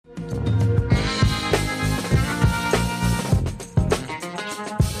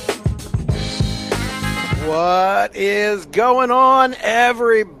What is going on,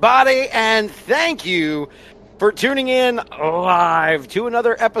 everybody? And thank you for tuning in live to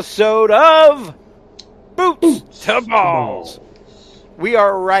another episode of Boots to Balls. We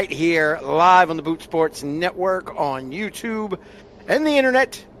are right here live on the Boot Sports Network on YouTube and the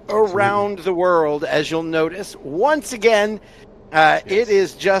internet around the world, as you'll notice. Once again, it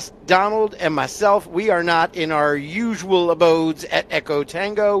is just Donald and myself. We are not in our usual abodes at Echo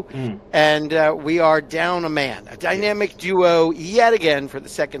Tango, and we are down a man, a dynamic duo yet again for the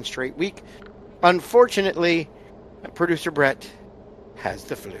second straight week. Unfortunately, producer Brett has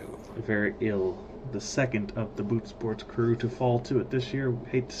the flu. Very ill. The second of the Boot Sports crew to fall to it this year.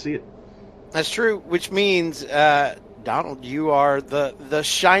 Hate to see it. That's true, which means, Donald, you are the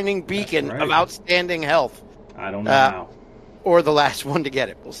shining beacon of outstanding health. I don't know how. Or the last one to get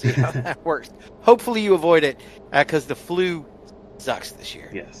it. We'll see how that works. Hopefully you avoid it, because the flu sucks this year.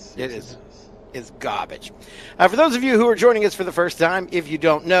 Yes. It is garbage. For those of you who are joining us for the first time, if you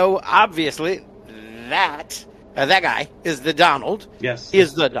don't know, obviously that guy is the Donald. Yes. He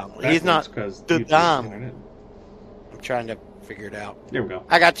is the Donald. He's not the Dom. I'm trying to figure it out. There we go.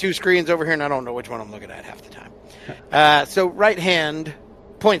 I got two screens over here, and I don't know which one I'm looking at half the time. So right hand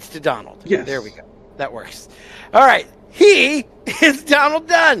points to Donald. Yes. There we go. That works. All right. He is Donald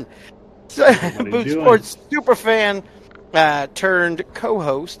Dunn, Boot Sports superfan turned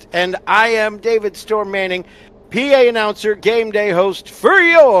co-host, and I am David Storm Manning, PA announcer, game day host for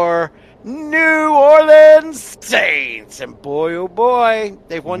your New Orleans Saints. And boy, oh boy,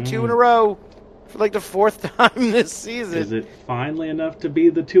 they've won two in a row for like the fourth time this season. Is it finally enough to be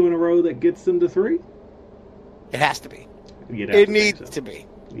the 2 in a row that gets them to 3? It has to be. It needs to be.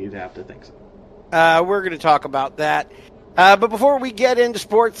 You'd have to think so. We're going to talk about that. But before we get into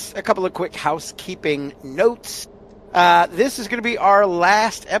sports, a couple of quick housekeeping notes. This is going to be our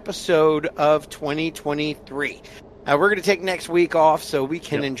last episode of 2023. We're going to take next week off so we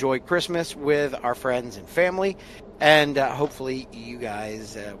can enjoy Christmas with our friends and family. And hopefully you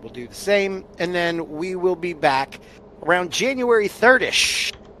guys will do the same. And then we will be back around January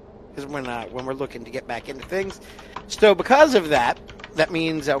 3rd-ish is when we're looking to get back into things. So because of that, that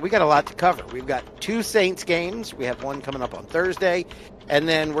means we got a lot to cover. We've got 2 Saints games. We have one coming up on Thursday, and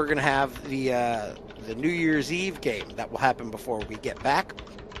then we're going to have the New Year's Eve game that will happen before we get back.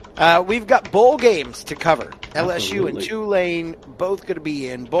 We've got bowl games to cover. LSU and Tulane both going to be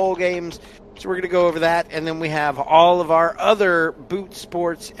in bowl games, so we're going to go over that, and then we have all of our other boot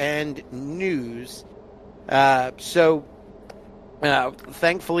sports and news. So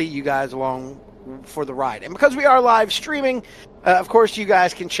thankfully, you guys along for the ride, and because we are live streaming. Of course, you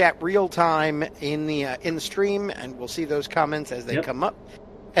guys can chat real time in the stream, and we'll see those comments as they come up.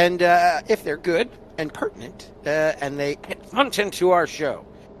 And if they're good and pertinent, and they get content to our show,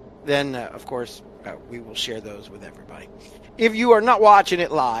 then of course we will share those with everybody. If you are not watching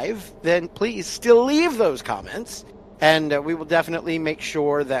it live, then please still leave those comments, and we will definitely make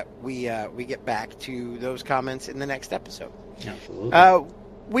sure that we get back to those comments in the next episode. Absolutely.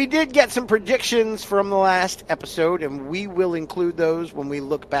 We did get some predictions from the last episode, and we will include those when we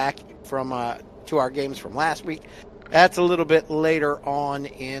look back from to our games from last week. That's a little bit later on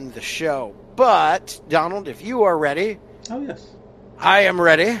in the show. But, Donald, if you are ready... Oh, yes. I am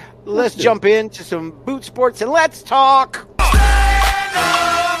ready. Let's jump into some boot sports, and let's talk...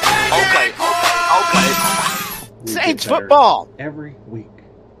 Okay. Saints football. Every week.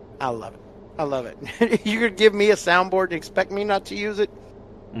 I love it. You could give me a soundboard and expect me not to use it?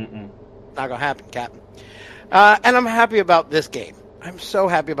 Mm-mm. Not gonna happen, Captain. And I'm happy about this game. I'm so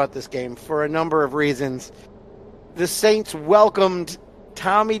happy about this game for a number of reasons. The Saints welcomed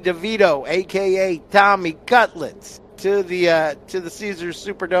Tommy DeVito, a.k.a. Tommy Cutlets, to the Caesars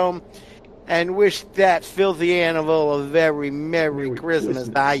Superdome, and wished that filthy animal a very Merry Christmas.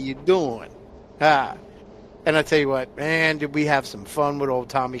 How you doing? And I tell you what, man, did we have some fun with old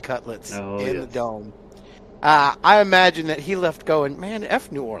Tommy Cutlets in the dome. I imagine that he left going, man,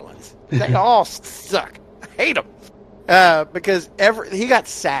 F New Orleans. They all suck. I hate them. Because he got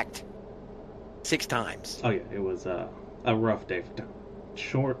sacked 6 times. Oh, yeah. It was a rough day for Tom.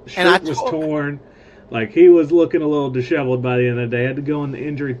 Shirt was torn. Like, he was looking a little disheveled by the end of the day. Had to go in the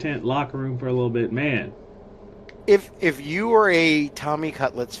injury tent locker room for a little bit. Man. If you are a Tommy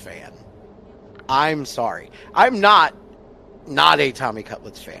Cutlets fan, I'm sorry. I'm not a Tommy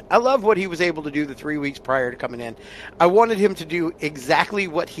Cutlets fan. I love what he was able to do the 3 weeks prior to coming in. I wanted him to do exactly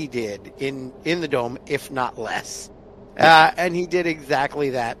what he did in the dome, if not less. And he did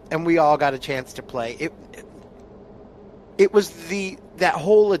exactly that. And we all got a chance to play. It was that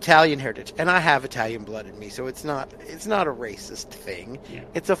whole Italian heritage. And I have Italian blood in me, so it's not a racist thing. Yeah.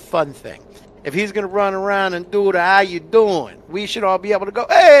 It's a fun thing. if he's going to run around and do the "how you doing," we should all be able to go,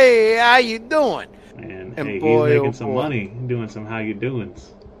 "Hey, how you doing?" And hey, boy, he's making some money doing some "how you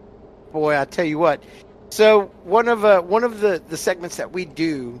doings." Boy, I tell you what. So one of the segments that we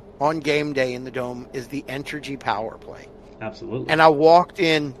do on game day in the Dome is the Entergy Power Play. Absolutely. And I walked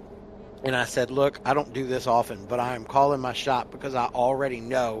in and I said, "Look, I don't do this often, but I am calling my shot because I already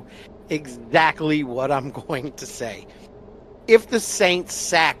know exactly what I'm going to say. If the Saints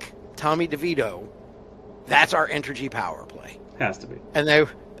sack Tommy DeVito, that's our Entergy Power Play. Has to be." And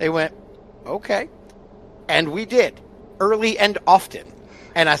they went, "Okay." And we did, early and often.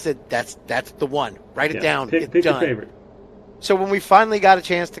 And I said, that's the one. Write it down. Pick it's done. Your favorite. So when we finally got a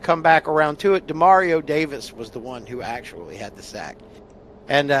chance to come back around to it, Demario Davis was the one who actually had the sack.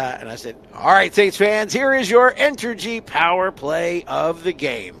 And I said, "All right, Saints fans, here is your Entergy Power Play of the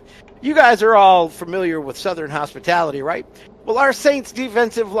game. You guys are all familiar with Southern hospitality, right? Well, our Saints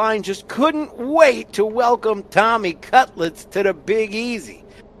defensive line just couldn't wait to welcome Tommy Cutlets to the Big Easy.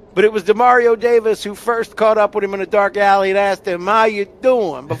 But it was Demario Davis who first caught up with him in a dark alley and asked him, 'How you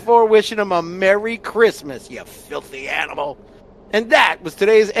doing?' before wishing him a Merry Christmas, you filthy animal." And that was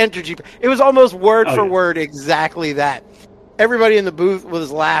today's Entergy. It was almost word for word exactly that. Everybody in the booth was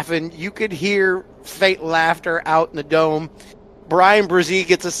laughing. You could hear faint laughter out in the Dome. Brian Brzee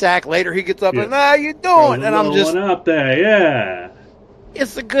gets a sack. Later he gets up and, "How you doing?" And I'm just... up there, yeah.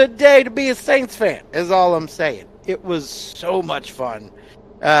 It's a good day to be a Saints fan, is all I'm saying. It was so much fun.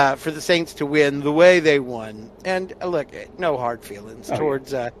 For the Saints to win the way they won. And look, no hard feelings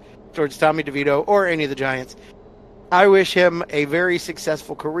towards Tommy DeVito or any of the Giants. I wish him a very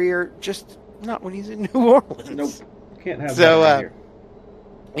successful career, just not when he's in New Orleans. Nope. Can't have that right here.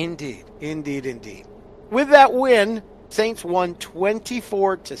 Indeed. With that win, Saints won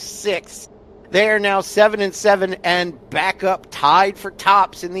 24-6. They are now 7-7 and back up tied for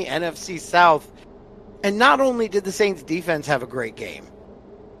tops in the NFC South. And not only did the Saints defense have a great game,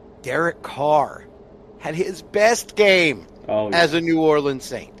 Derek Carr had his best game as a New Orleans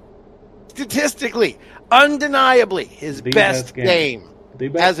Saint. Statistically, undeniably, his best game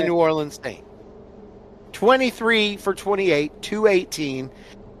as a New Orleans Saint. 23 for 28, 218,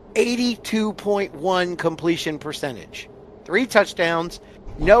 82.1 completion percentage. 3 touchdowns,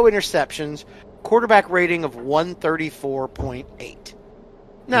 no interceptions, quarterback rating of 134.8.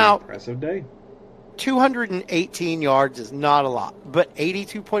 Now, impressive day. 218 yards is not a lot, but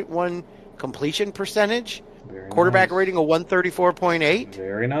 82.1 completion percentage, quarterback rating of 134.8.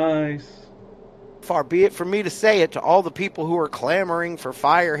 Very nice. Far be it from me to say it to all the people who are clamoring for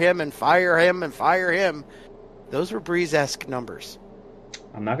fire him and fire him and fire him. Those were Breeze-esque numbers.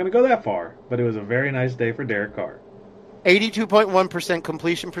 I'm not going to go that far, but it was a very nice day for Derek Carr. 82.1%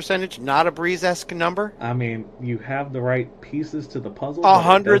 completion percentage, not a Breeze-esque number. I mean, you have the right pieces to the puzzle.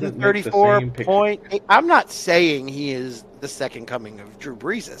 134.8. I'm not saying he is the second coming of Drew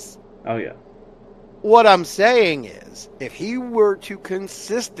Brees. Oh, yeah. What I'm saying is, if he were to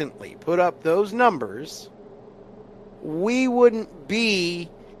consistently put up those numbers, we wouldn't be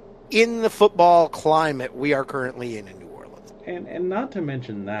in the football climate we are currently in New Orleans. And not to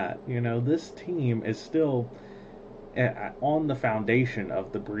mention that, this team is still on the foundation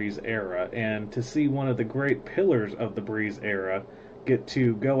of the Breeze era, and to see one of the great pillars of the Breeze era get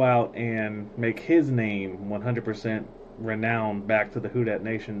to go out and make his name 100% renowned back to the Who Dat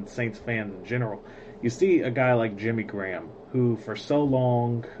Nation, Saints fans in general. You see a guy like Jimmy Graham, who for so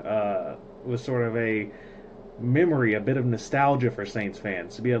long was sort of a memory, a bit of nostalgia for Saints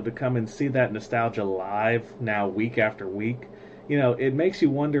fans, to be able to come and see that nostalgia live now week after week. It makes you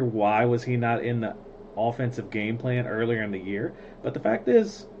wonder, why was he not in the offensive game plan earlier in the year? But the fact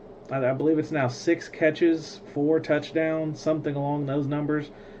is, I believe it's now 6 catches, 4 touchdowns, something along those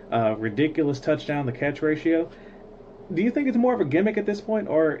numbers. Ridiculous touchdown to catch ratio. Do you think it's more of a gimmick at this point,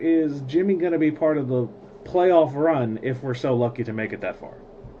 or is Jimmy going to be part of the playoff run if we're so lucky to make it that far?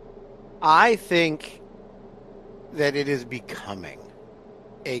 I think that it is becoming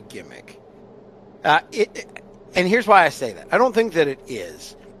a gimmick. And here's why I say that. I don't think that it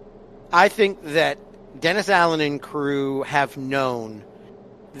is. I think that Dennis Allen and crew have known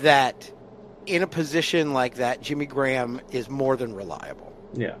that in a position like that, Jimmy Graham is more than reliable.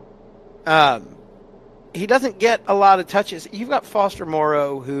 Yeah. He doesn't get a lot of touches. You've got Foster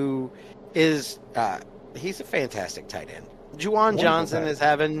Moreau, who is he's a fantastic tight end. Juwan Johnson is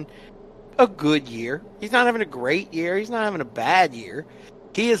having a good year. He's not having a great year. He's not having a bad year.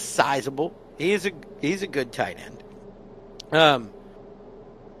 He is sizable. He's a good tight end.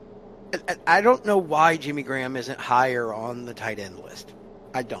 I don't know why Jimmy Graham isn't higher on the tight end list.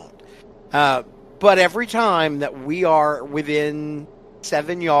 I don't. But every time that we are within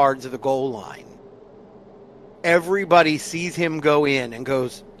 7 yards of the goal line, everybody sees him go in and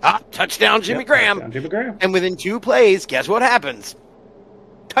goes, touchdown, Jimmy Graham. Touchdown, Jimmy Graham. And within 2 plays, guess what happens?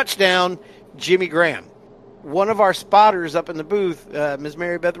 Touchdown, Jimmy Graham. One of our spotters up in the booth, Ms.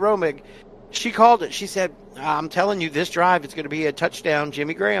 Mary Beth Romig, she called it. She said, I'm telling you, this drive, it's going to be a touchdown,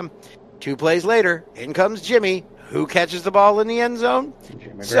 Jimmy Graham. 2 plays later, in comes Jimmy. Who catches the ball in the end zone?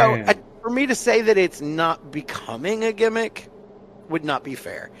 Jimmy So Graham. for me to say that it's not becoming a gimmick would not be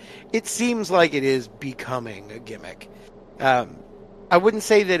fair. It seems like it is becoming a gimmick. I wouldn't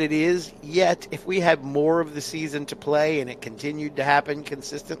say that it is yet. If we had more of the season to play and it continued to happen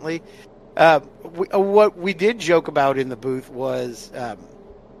consistently, what we did joke about in the booth was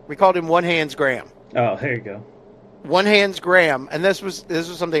we called him One Hands Graham. Oh, there you go. One Hands Graham, and this was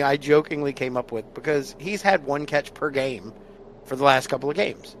something I jokingly came up with because he's had 1 catch per game for the last couple of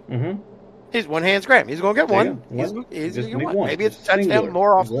games. Mm-hmm. He's One Hands Graham. He's going to get one. He's He's just going to get need one. one. Maybe it's a Just touchdown singular.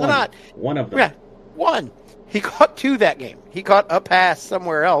 more often than not. One of them. Yeah, 1. He caught 2 that game. He caught a pass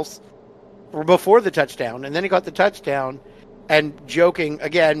somewhere else before the touchdown, and then he got the touchdown. And joking,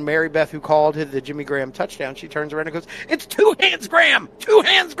 again, Mary Beth, who called the Jimmy Graham touchdown, she turns around and goes, "It's 2 hands Graham! 2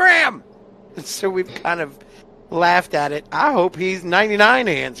 hands Graham!" And so we've kind of laughed at it. I hope he's 99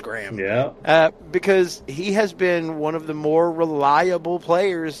 hands Graham. Yeah. Because he has been one of the more reliable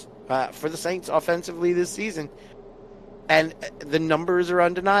players for the Saints offensively this season. And the numbers are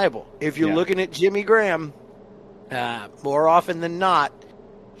undeniable. If you're looking at Jimmy Graham, more often than not,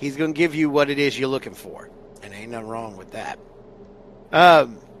 he's going to give you what it is you're looking for. And ain't nothing wrong with that.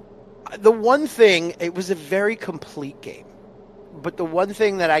 The one thing, it was a very complete game. But the one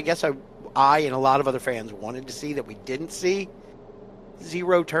thing that I guess I and a lot of other fans wanted to see that we didn't see,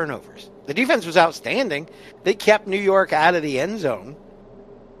 0 turnovers. The defense was outstanding. They kept New York out of the end zone.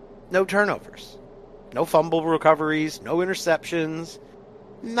 No turnovers. No fumble recoveries. No interceptions.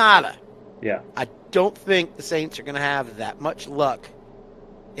 Nada. Yeah. I don't think the Saints are going to have that much luck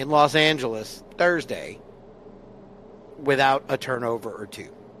in Los Angeles Thursday without a turnover or 2.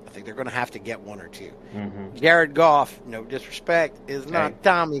 I think they're going to have to get 1 or 2. Mm-hmm. Jared Goff, no disrespect, is not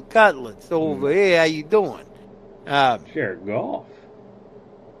Tommy Cutlets over here. How you doing? Jared Goff.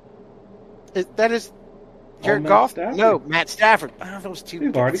 That is Jared Matt Goff? Stafford? No, Matt Stafford. Those 2.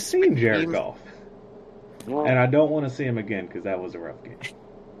 We've already seen Jared teams. Goff. Well, And I don't want to see him again because that was a rough game.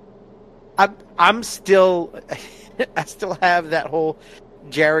 I'm still, I still have that whole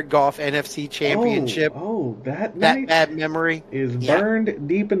Jared Goff NFC Championship. That that night bad memory is burned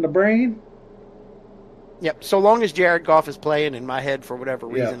deep in the brain. Yep. So long as Jared Goff is playing in my head for whatever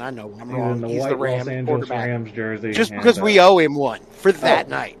reason, Yeah. I know I'm He's wrong. in the He's white the Rams Los Angeles quarterback. Rams jersey. Just and, because we owe him one for that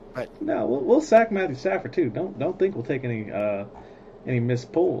night. But no, we'll sack Matthew Stafford too. Don't think we'll take any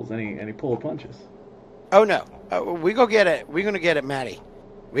missed pulls, any pull punches. oh no, we go get it. We're gonna get it, Matty.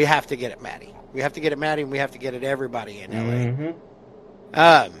 We have to get it, Matty. We have to get it, Matty, and we have to get it everybody in LA.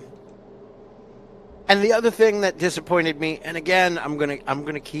 Mm-hmm. And the other thing that disappointed me, and again, I'm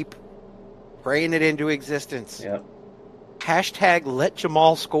gonna keep praying it into existence. Yep. Hashtag let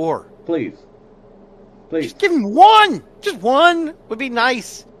Jamal score. Please. Just give him 1. Just 1 would be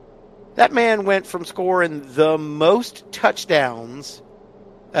nice. That man went from scoring the most touchdowns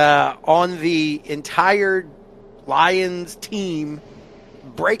on the entire Lions team,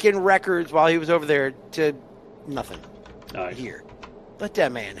 breaking records while he was over there, to nothing here. Let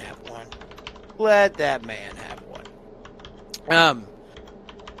that man have 1. Let that man have 1.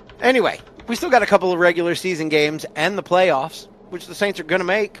 Anyway, we still got a couple of regular season games and the playoffs, which the Saints are going to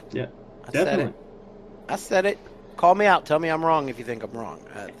make. Yeah, definitely. I said it. Call me out. Tell me I'm wrong if you think I'm wrong.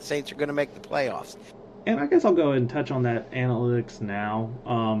 The Saints are going to make the playoffs. And I guess I'll go ahead and touch on that analytics now.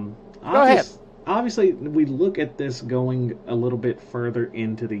 Go ahead. Obviously, we look at this going a little bit further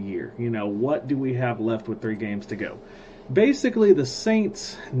into the year. You know, what do we have left with 3 games to go? Basically, the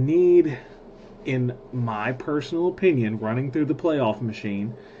Saints need, in my personal opinion, running through the playoff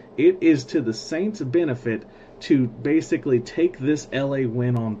machine, it is to the Saints' benefit to basically take this LA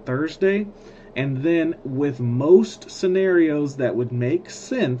win on Thursday, and then with most scenarios that would make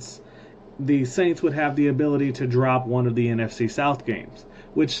sense, the Saints would have the ability to drop one of the NFC South games,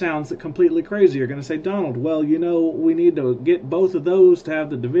 which sounds completely crazy. You're going to say, Donald, well, you know, we need to get both of those to have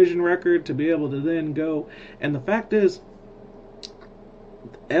the division record to be able to then go. And the fact is,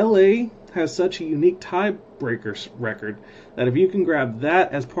 LA has such a unique tiebreaker record that if you can grab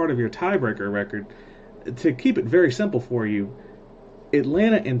that as part of your tiebreaker record, to keep it very simple for you,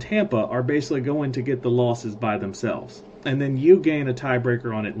 Atlanta and Tampa are basically going to get the losses by themselves. And then you gain a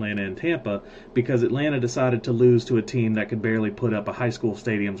tiebreaker on Atlanta and Tampa because Atlanta decided to lose to a team that could barely put up a high school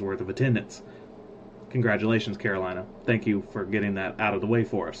stadium's worth of attendance. Congratulations, Carolina. Thank you for getting that out of the way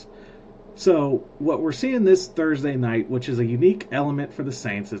for us. So, what we're seeing this Thursday night, which is a unique element for the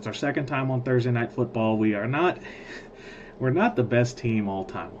Saints, it's our second time on Thursday Night Football. We're not the best team all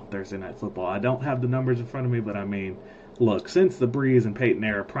time on Thursday Night Football. I don't have the numbers in front of me, but I mean, look, since the Breeze and Peyton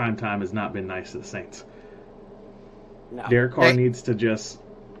era, primetime has not been nice to the Saints. No. Derek Carr needs to just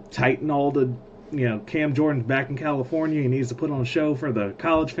tighten all the, Cam Jordan's back in California. He needs to put on a show for the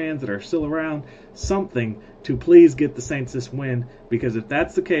college fans that are still around, something to please get the Saints this win, because if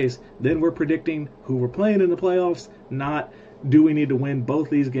that's the case, then we're predicting who we're playing in the playoffs, not do we need to win both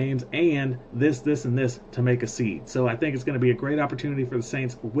these games and this, and this to make a seed. So I think it's going to be a great opportunity for the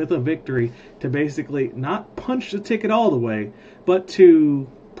Saints with a victory to basically not punch the ticket all the way, but to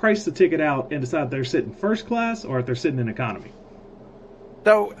price the ticket out and decide if they're sitting first class or if they're sitting in economy.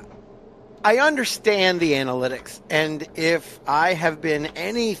 So I understand the analytics, and if I have been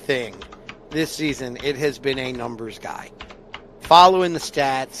anything this season, it has been a numbers guy. Following the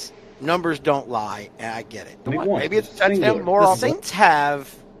stats, numbers don't lie, and I get it. Maybe it's a touchdown more often. Saints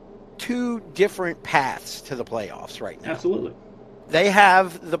have two different paths to the playoffs right now. Absolutely. They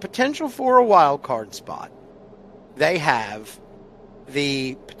have the potential for a wild card spot. They have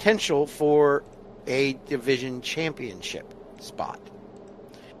the potential for a division championship spot.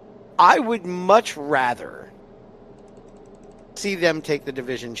 I would much rather see them take the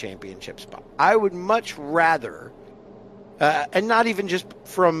division championship spot. I would much rather, and not even just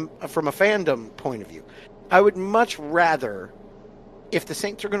from a fandom point of view, I would much rather, if the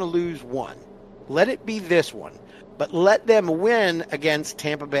Saints are going to lose one, let it be this one, but let them win against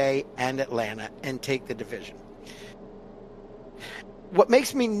Tampa Bay and Atlanta and take the division. What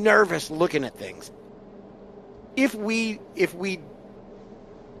makes me nervous looking at things, if we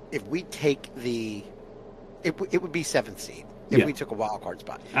take the, it would be 7th seed if we took a wild card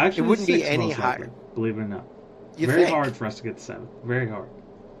spot. Actually, it wouldn't be any higher. Believe it or not. You Very think? hard for us to get to 7th. Very hard.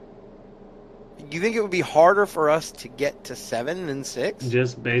 You think it would be harder for us to get to 7 than 6?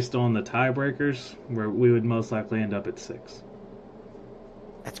 Just based on the tiebreakers, where we would most likely end up at 6.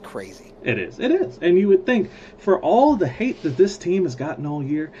 That's crazy. It is. It is. And you would think, for all the hate that this team has gotten all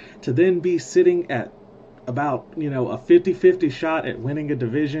year, to then be sitting at about, a 50-50 shot at winning a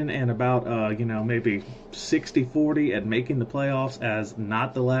division and about, maybe 60-40 at making the playoffs as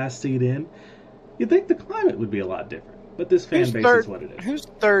not the last seed in, you'd think the climate would be a lot different. But this fan base is what it is. Who's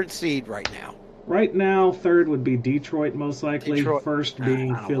 3rd seed right now? Right now, 3rd would be Detroit, most likely. Detroit. 1st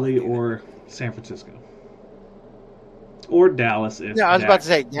being Philly or San Francisco. Or Dallas. No, I was about to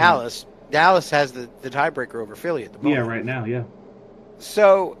say Dallas. Yeah. Dallas has the tiebreaker over Philly at the moment. Yeah, right now, yeah.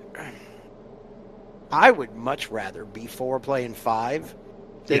 So I would much rather be 4 playing 5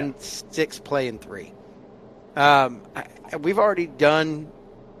 than 6 playing 3. We've already done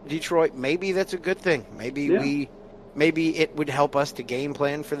Detroit. Maybe that's a good thing. Maybe it would help us to game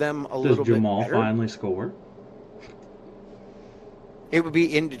plan for them a little bit better. Does Jamal finally score? It would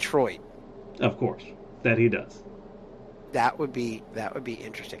be in Detroit. Of course, that he does. That would be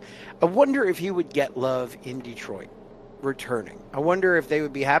interesting. I wonder if he would get love in Detroit returning. I wonder if they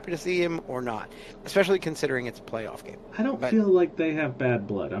would be happy to see him or not, especially considering it's a playoff game. I don't feel like they have bad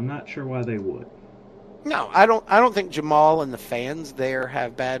blood. I'm not sure why they would. No, I don't think Jamal and the fans there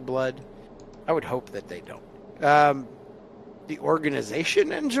have bad blood. I would hope that they don't. The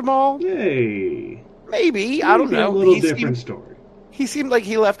organization and Jamal? Yay. Maybe. I don't know. A little different story. He seemed like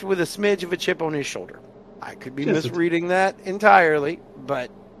he left with a smidge of a chip on his shoulder. I could be misreading that entirely,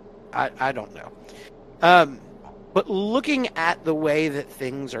 but I don't know. But looking at the way that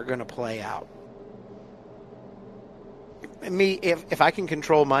things are going to play out, if I can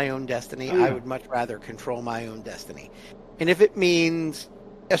control my own destiny, I would much rather control my own destiny. And if it means,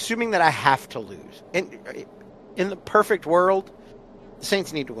 assuming that I have to lose, and in the perfect world, the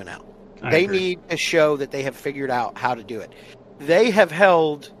Saints need to win out. They need to show that they have figured out how to do it. They have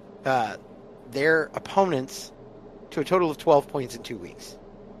held their opponents to a total of 12 points in 2 weeks.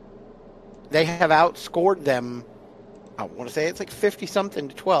 They have outscored them, I want to say it's like 50-something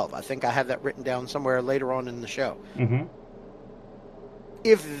to 12. I think I have that written down somewhere later on in the show. Mm-hmm.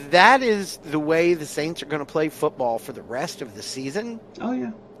 If that is the way the Saints are going to play football for the rest of the season, oh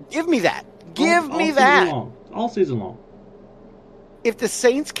yeah, give me that. Give me that. All season long. If the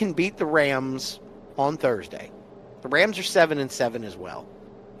Saints can beat the Rams on Thursday, the Rams are 7-7 as well.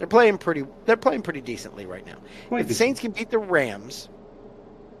 They're playing pretty decently right now. If the Saints can beat the Rams,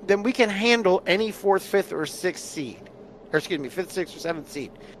 then we can handle any 4th, 5th, or 6th seed. Or excuse me, 5th, 6th, or 7th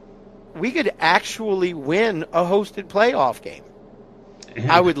seed. We could actually win a hosted playoff game.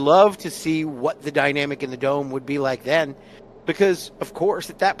 I would love to see what the dynamic in the Dome would be like then. Because, of course,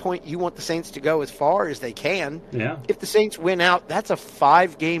 at that point, you want the Saints to go as far as they can. Yeah. If the Saints win out, that's a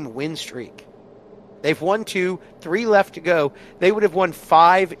 5-game win streak. They've won 2, 3 left to go. They would have won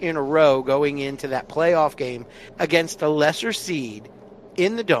 5 in a row going into that playoff game against a lesser seed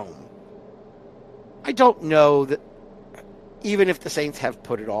in the Dome. I don't know that even if the Saints have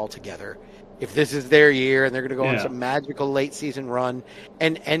put it all together, if this is their year and they're going to go on some magical late season run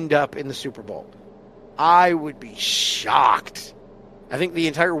and end up in the Super Bowl, I would be shocked. I think the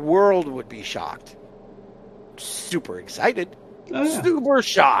entire world would be shocked. Super excited. Oh, yeah. Super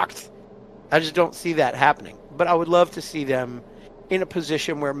shocked. I just don't see that happening. But I would love to see them in a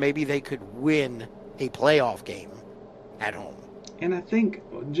position where maybe they could win a playoff game at home. And I think,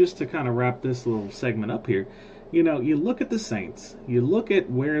 just to kind of wrap this little segment up here, you look at the Saints, you look at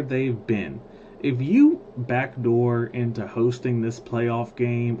where they've been. If you backdoor into hosting this playoff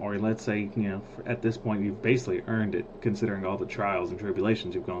game, or let's say, at this point you've basically earned it, considering all the trials and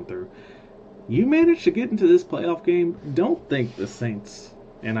tribulations you've gone through, you manage to get into this playoff game, don't think the Saints,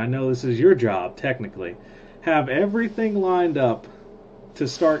 and I know this is your job technically, have everything lined up to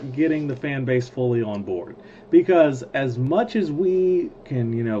start getting the fan base fully on board. Because as much as we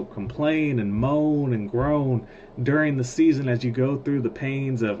can, complain and moan and groan during the season as you go through the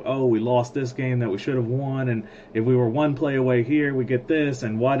pains of, we lost this game that we should have won, and if we were one play away here, we get this,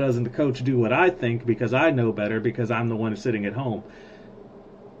 and why doesn't the coach do what I think because I know better because I'm the one who's sitting at home.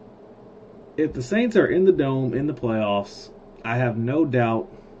 If the Saints are in the Dome in the playoffs, I have no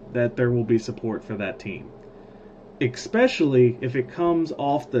doubt that there will be support for that team. Especially if it comes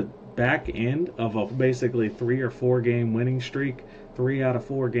off the back end of a basically 3 or 4 game winning streak, 3 out of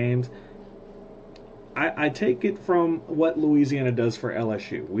 4 games. I take it from what Louisiana does for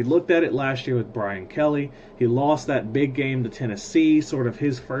LSU. We looked at it last year with Brian Kelly. He lost that big game to Tennessee, sort of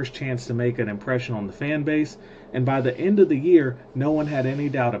his first chance to make an impression on the fan base. And by the end of the year, no one had any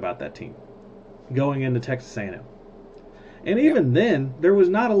doubt about that team going into Texas A&M. And even then, there was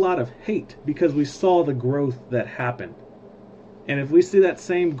not a lot of hate because we saw the growth that happened. And if we see that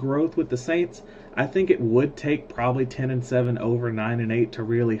same growth with the Saints, I think it would take probably 10-7 over 9-8 to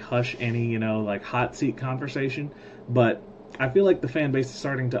really hush any, hot seat conversation. But I feel like the fan base is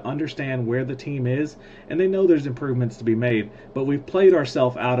starting to understand where the team is, and they know there's improvements to be made. But we've played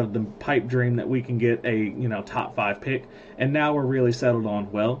ourselves out of the pipe dream that we can get a, top 5 pick, and now we're really settled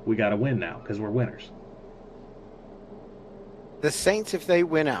on, we got to win now because we're winners. The Saints, if they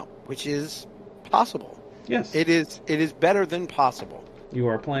win out, which is possible. Yes. It is better than possible. You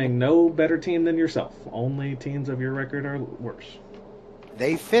are playing no better team than yourself. Only teams of your record are worse.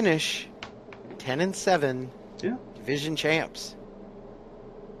 They finish 10-7 Yeah. division champs.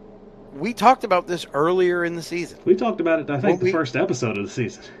 We talked about this earlier in the season. We talked about it, I think, the first episode of the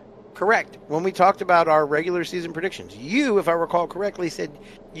season. Correct. When we talked about our regular season predictions, you, if I recall correctly, said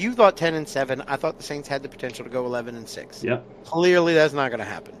you thought 10-7. I thought the Saints had the potential to go 11-6. Yep. Clearly, that's not going to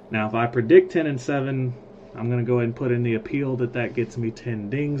happen. Now, if I predict 10-7, I'm going to go ahead and put in the appeal that gets me 10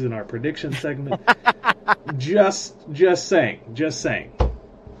 dings in our prediction segment. just saying.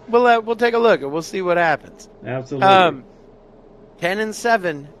 We'll take a look and we'll see what happens. Absolutely.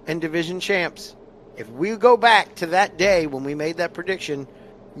 10-7 and division champs. If we go back to that day when we made that prediction,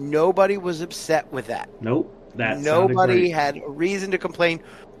 nobody was upset with that. Nope. Nobody had a reason to complain.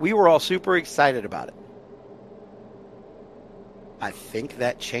 We were all super excited about it. I think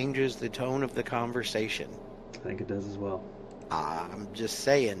that changes the tone of the conversation. I think it does as well. I'm just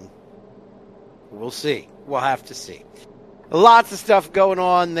saying. We'll see. We'll have to see. Lots of stuff going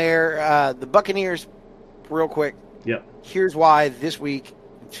on there. The Buccaneers, real quick. Yep. Here's why this week,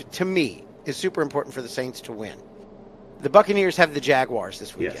 to me, is super important for the Saints to win. The Buccaneers have the Jaguars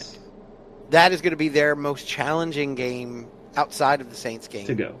this weekend. Yes. That is going to be their most challenging game outside of the Saints game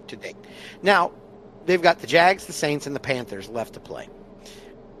to go to date. Now, they've got the Jags, the Saints, and the Panthers left to play.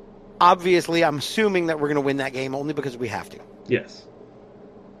 Obviously, I'm assuming that we're going to win that game only because we have to. Yes.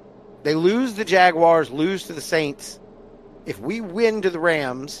 They lose the Jaguars, lose to the Saints. If we win to the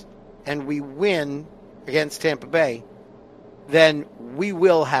Rams and we win against Tampa Bay, then we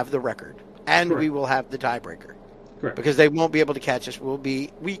will have the record and Correct. we will have the tiebreaker. Correct. Because they won't be able to catch us. We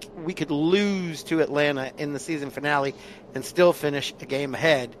could lose to Atlanta in the season finale and still finish a game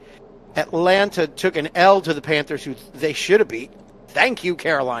ahead. Atlanta took an L to the Panthers, who they should have beat. Thank you,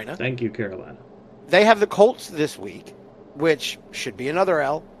 Carolina. Thank you, Carolina. They have the Colts this week, which should be another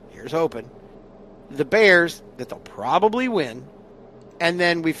L. Here's hoping. The Bears, that they'll probably win. And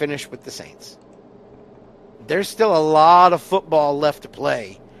then we finish with the Saints. There's still a lot of football left to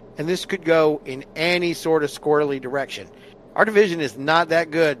play. And this could go in any sort of squirrely direction. Our division is not that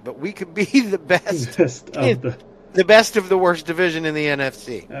good, but we could be the best the best of the worst division in the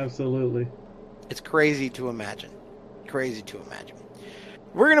NFC. Absolutely. It's crazy to imagine. Crazy to imagine.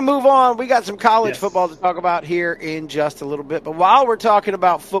 We're going to move on. We got some college football to talk about here in just a little bit. But while we're talking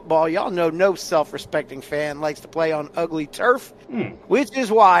about football, y'all know no self-respecting fan likes to play on ugly turf, which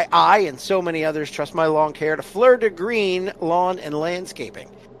is why I and so many others trust my lawn care to Fleur de Green Lawn and Landscaping.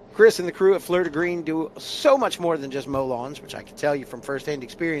 Chris and the crew at Fleur de Green do so much more than just mow lawns, which I can tell you from firsthand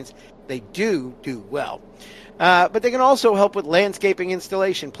experience, they do well. But they can also help with landscaping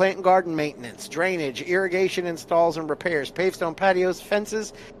installation, plant and garden maintenance, drainage, irrigation installs and repairs, pavestone patios,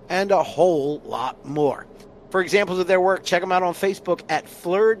 fences, and a whole lot more. For examples of their work, check them out on Facebook at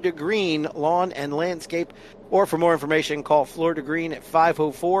Fleur de Green Lawn and Landscape, or for more information, call Fleur de Green at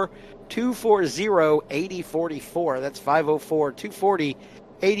 504-240-8044. That's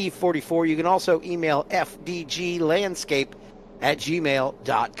 504-240-8044. You can also email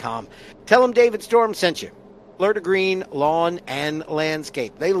fdglandscape@gmail.com. Tell them David Storm sent you. Fleur de Green Lawn and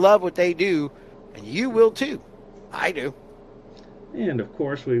Landscape. They love what they do, and you will too. I do. And of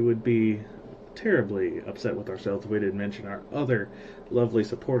course, we would be terribly upset with ourselves if we didn't mention our other lovely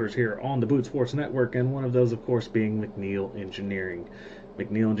supporters here on the Boot Sports Network, and one of those, of course, being McNeil Engineering.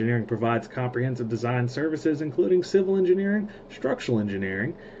 McNeil Engineering provides comprehensive design services, including civil engineering, structural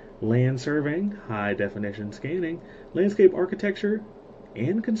engineering, land surveying, high-definition scanning, landscape architecture,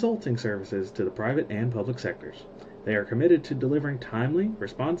 and consulting services to the private and public sectors. They are committed to delivering timely,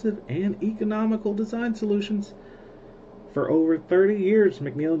 responsive, and economical design solutions. For over 30 years,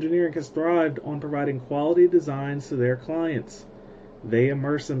 McNeil Engineering has thrived on providing quality designs to their clients. They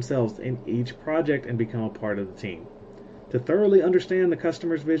immerse themselves in each project and become a part of the team. To thoroughly understand the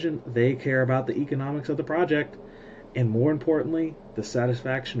customer's vision, they care about the economics of the project, and more importantly, the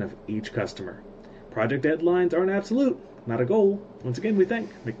satisfaction of each customer. Project deadlines are an absolute, not a goal. Once again, we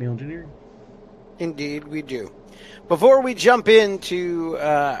thank McNeil Engineering. Indeed, we do. Before we jump into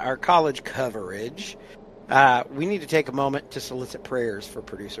our college coverage, we need to take a moment to solicit prayers for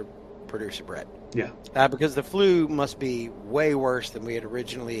producer Brett. Yeah. Because the flu must be way worse than we had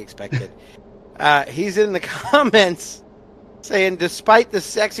originally expected. He's in the comments saying, despite the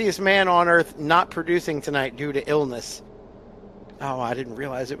sexiest man on earth not producing tonight due to illness. Oh, I didn't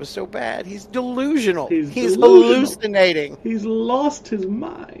realize it was so bad. He's delusional. He's hallucinating. He's lost his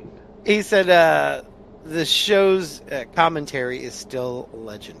mind. He said the show's commentary is still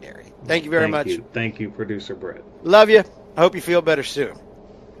legendary. Thank you very much. Thank you, producer Brett. Love you. I hope you feel better soon.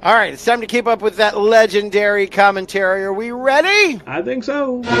 All right, it's time to keep up with that legendary commentary. Are we ready? I think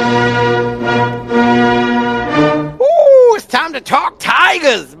so. Ooh, it's time to talk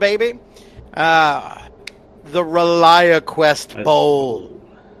Tigers, baby. The ReliaQuest Bowl.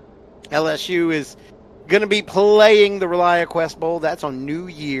 LSU is going to be playing the ReliaQuest Bowl. That's on New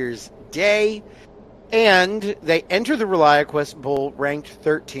Year's Day. And they enter the ReliaQuest Bowl ranked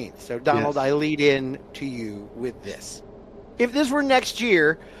 13th. So, Donald, yes. I lead in to you with this. If this were next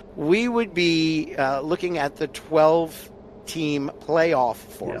year, we would be looking at the 12-team playoff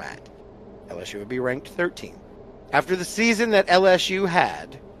format. Yeah. LSU would be ranked 13th. After the season that LSU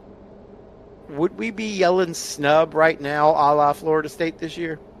had, would we be yelling snub right now a la Florida State this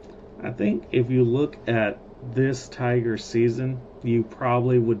year? I think if you look at this Tiger season, you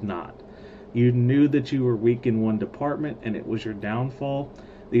probably would not. You knew that you were weak in one department and it was your downfall.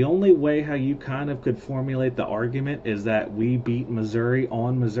 The only way how you kind of could formulate the argument is that we beat Missouri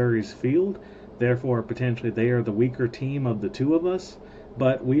on Missouri's field. Therefore, potentially they are the weaker team of the two of us.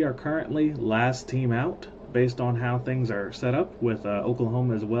 But we are currently last team out based on how things are set up with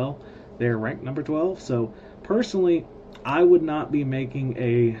Oklahoma as well. They're ranked number 12. So personally, I would not be making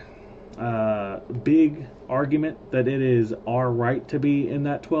a big argument that it is our right to be in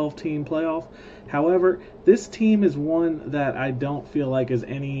that 12-team playoff. However, this team is one that I don't feel like is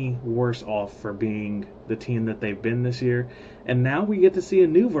any worse off for being the team that they've been this year. And now we get to see a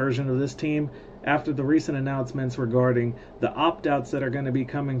new version of this team after the recent announcements regarding the opt-outs that are going to be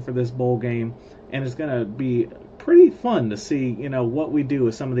coming for this bowl game. And it's going to be pretty fun to see, what we do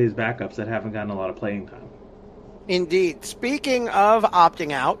with some of these backups that haven't gotten a lot of playing time. Indeed. Speaking of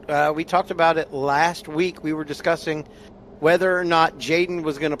opting out, we talked about it last week. We were discussing whether or not Jaden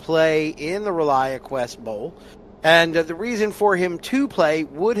was going to play in the ReliaQuest Bowl. And the reason for him to play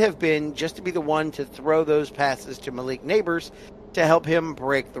would have been just to be the one to throw those passes to Malik Neighbors to help him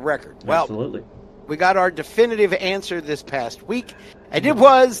break the record. Well, absolutely. We got our definitive answer this past week, and it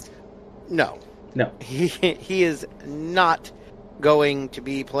was no. No. He is not going to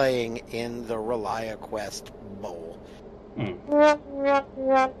be playing in the ReliaQuest Bowl.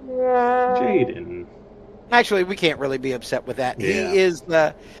 Jaden. Actually, we can't really be upset with that.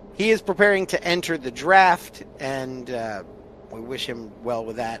 Yeah. He is preparing to enter the draft, and we wish him well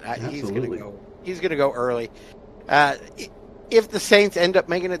with that. Absolutely. He's going to go early. If the Saints end up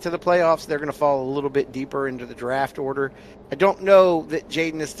making it to the playoffs, they're going to fall a little bit deeper into the draft order. I don't know that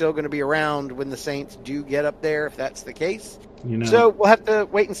Jaden is still going to be around when the Saints do get up there, if that's the case. So we'll have to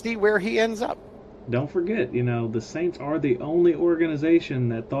wait and see where he ends up. Don't forget, the Saints are the only organization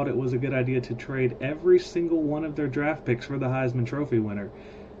that thought it was a good idea to trade every single one of their draft picks for the Heisman Trophy winner.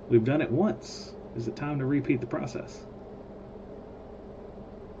 We've done it once. Is it time to repeat the process?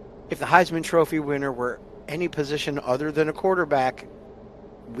 If the Heisman Trophy winner were any position other than a quarterback,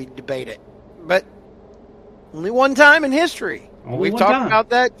 we'd debate it. But only one time in history. We've talked about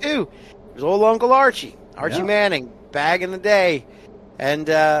that too. It was old Uncle Archie Manning, back in the day. And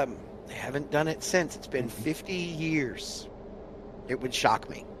they haven't done it since. It's been 50 years. It would shock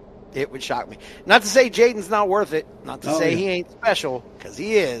me. Not to say Jaden's not worth it. Not to say he ain't special, because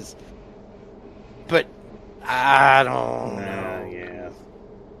he is. But I don't know. Yeah.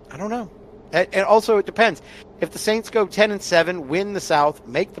 I don't know. And also, it depends. If the Saints go 10-7, win the South,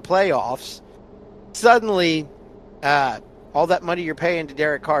 make the playoffs, suddenly all that money you're paying to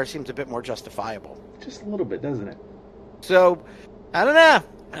Derek Carr seems a bit more justifiable. Just a little bit, doesn't it? So, I don't know.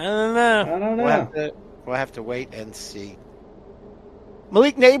 We'll have to wait and see.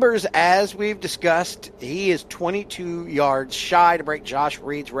 Malik Nabers, as we've discussed, he is 22 yards shy to break Josh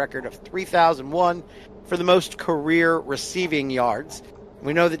Reed's record of 3,001 for the most career receiving yards.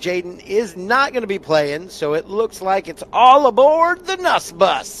 We know that Jaden is not going to be playing, so it looks like it's all aboard the Nuss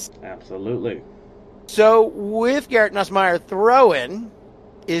bus. Absolutely. So with Garrett Nussmeier throwing,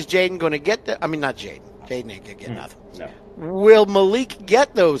 is Jaden going to get the... I mean, not Jaden. Jaden ain't going to get nothing. No. Will Malik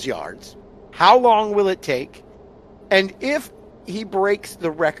get those yards? How long will it take? And if he breaks the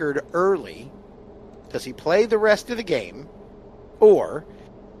record early, does he play the rest of the game? Or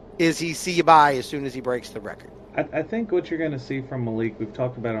is he see you bye as soon as he breaks the record? I think what you're going to see from Malik, we've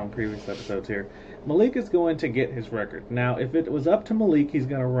talked about it on previous episodes here, Malik is going to get his record. Now, if it was up to Malik, he's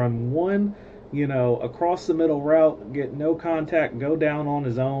going to run one, across the middle route, get no contact, go down on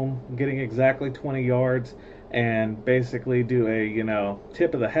his own, getting exactly 20 yards, and basically do a,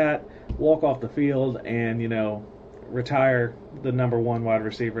 tip of the hat, walk off the field, and, retire the number one wide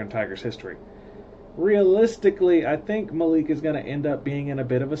receiver in Tigers history. Realistically, I think Malik is going to end up being in a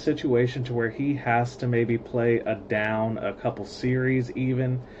bit of a situation to where he has to maybe play a couple series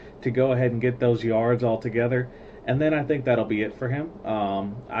even, to go ahead and get those yards altogether. And then I think that'll be it for him.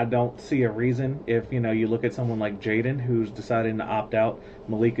 I don't see a reason if, you look at someone like Jaden who's deciding to opt out.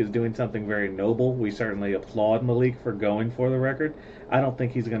 Malik is doing something very noble. We certainly applaud Malik for going for the record. I don't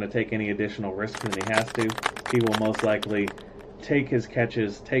think he's going to take any additional risk than he has to. He will most likely take his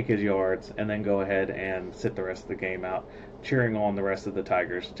catches, take his yards, and then go ahead and sit the rest of the game out, cheering on the rest of the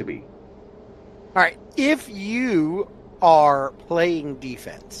Tigers to beat. All right, if you are playing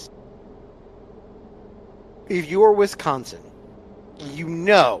defense, if you're Wisconsin,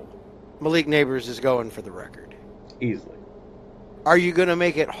 Malik Nabers is going for the record. Easily. Are you going to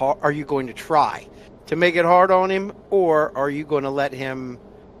make it hard? Are you going to try to make it hard on him, or are you going to let him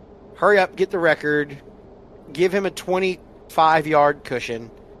hurry up, get the record, give him a 25-yard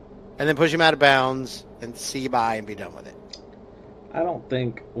cushion, and then push him out of bounds and see you bye and be done with it? I don't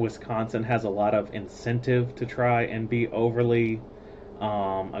think Wisconsin has a lot of incentive to try and be overly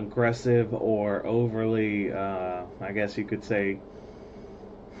aggressive or overly, I guess you could say,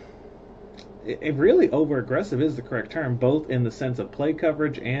 really over-aggressive is the correct term, both in the sense of play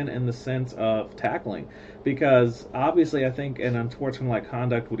coverage and in the sense of tackling. Because obviously I think an unsportsmanlike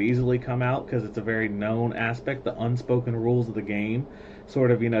conduct would easily come out because it's a very known aspect, the unspoken rules of the game.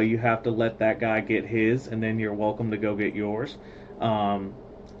 Sort of, you have to let that guy get his and then you're welcome to go get yours.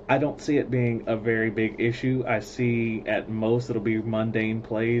 I don't see it being a very big issue. I see at most it'll be mundane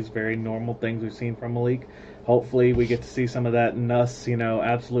plays, very normal things we've seen from Malik. Hopefully we get to see some of that Nuss,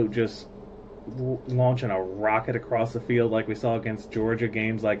 absolute just launching a rocket across the field like we saw against Georgia,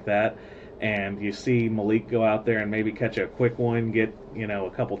 games like that. And you see Malik go out there and maybe catch a quick one, get,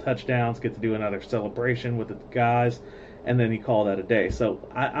 a couple touchdowns, get to do another celebration with the guys, and then you call that a day. So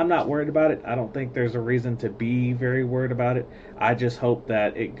I'm not worried about it. I don't think there's a reason to be very worried about it. I just hope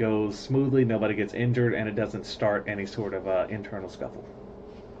that it goes smoothly, nobody gets injured, and it doesn't start any sort of internal scuffle.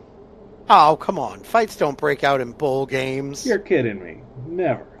 Oh, come on. Fights don't break out in bowl games. You're kidding me.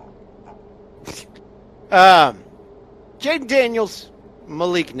 Never. Jaden Daniels,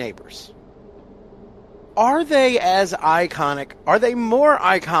 Malik Nabers. Are they as iconic? Are they more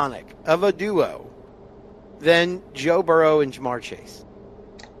iconic of a duo than Joe Burrow and Ja'Marr Chase?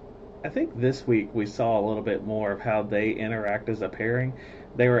 I think this week we saw a little bit more of how they interact as a pairing.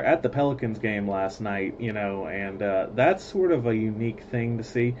 They were at the Pelicans game last night, and that's sort of a unique thing to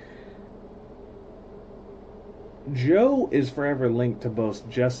see. Joe is forever linked to both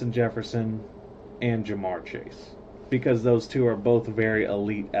Justin Jefferson and Jamar Chase because those two are both very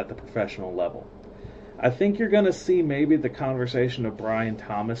elite at the professional level. I think you're going to see maybe the conversation of Brian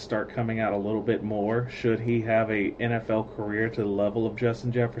Thomas start coming out a little bit more should he have a NFL career to the level of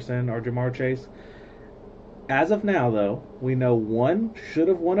Justin Jefferson or Jamar Chase. As of now, though, we know one should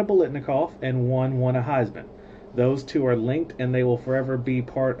have won a Biletnikoff and one won a Heisman. Those two are linked, and they will forever be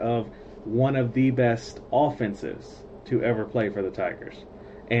part of one of the best offenses to ever play for the Tigers.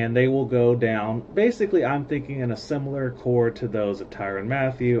 And they will go down, basically, I'm thinking in a similar core to those of Tyrann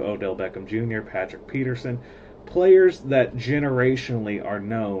Mathieu, Odell Beckham Jr., Patrick Peterson, players that generationally are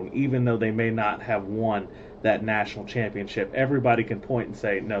known, even though they may not have won that national championship. Everybody can point and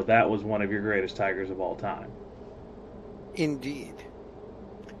say, no, that was one of your greatest Tigers of all time. Indeed.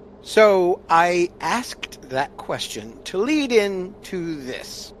 So I asked that question to lead into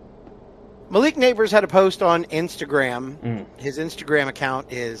this. Malik Neighbors had a post on Instagram. His Instagram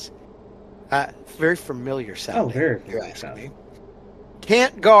account is very familiar sounding. Oh, very familiar sounding.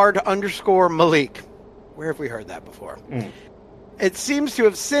 Can't guard _Malik. Where have we heard that before? It seems to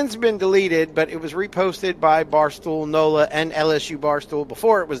have since been deleted, but it was reposted by Barstool NOLA and LSU Barstool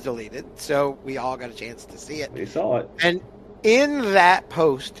before it was deleted. So we all got a chance to see it. We saw it. And in that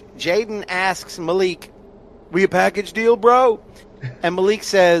post, Jaden asks Malik, "We a package deal, bro?" And Malik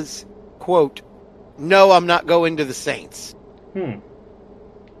says, quote, "No, I'm not going to the Saints." How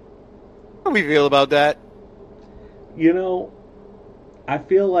do we feel about that? I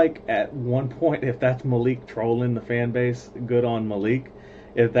feel like at one point, if that's Malik trolling the fan base, good on Malik.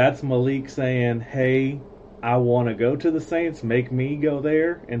 If that's Malik saying, hey, I want to go to the Saints, make me go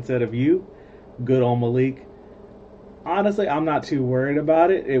there instead of you, good on Malik. Honestly, I'm not too worried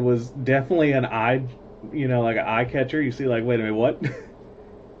about it. It was definitely an eye, like an eye catcher. You see, like, wait a minute, what?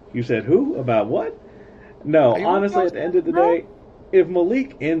 You said who? About what? No, honestly, at the end of the day, if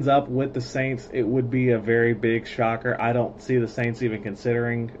Malik ends up with the Saints, it would be a very big shocker. I don't see the Saints even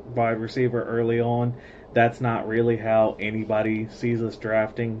considering wide receiver early on. That's not really how anybody sees us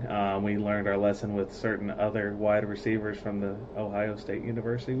drafting. We learned our lesson with certain other wide receivers from the Ohio State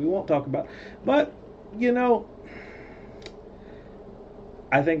University we won't talk about. But,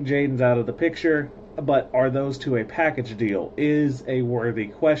 I think Jaden's out of the picture. But are those two a package deal is a worthy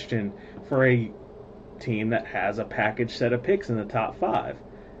question for a team that has a package set of picks in the top 5.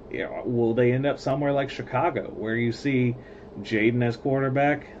 Will they end up somewhere like Chicago, where you see Jaden as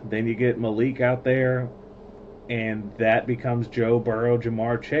quarterback, then you get Malik out there, and that becomes Joe Burrow,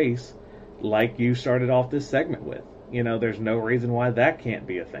 Jamar Chase, like you started off this segment with? There's no reason why that can't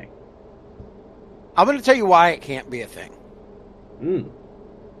be a thing. I'm going to tell you why it can't be a thing.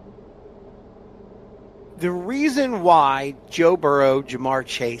 The reason why Joe Burrow, Jamar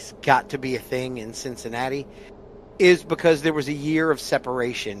Chase got to be a thing in Cincinnati is because there was a year of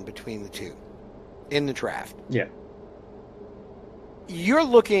separation between the two in the draft. Yeah. You're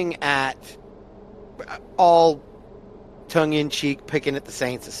looking at, all tongue-in-cheek, picking at the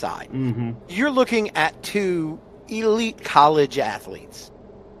Saints aside, you're looking at two elite college athletes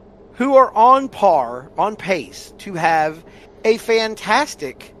who are on pace to have a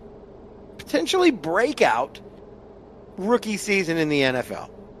fantastic, potentially breakout rookie season in the NFL.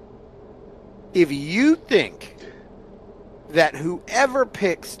 If you think that whoever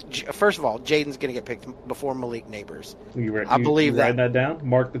picks, first of all, Jaden's going to get picked before Malik Neighbors. I believe that. Write that down?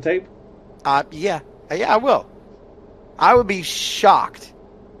 Mark the tape? Yeah, I will. I would be shocked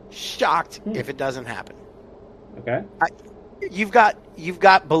if it doesn't happen. Okay. You've got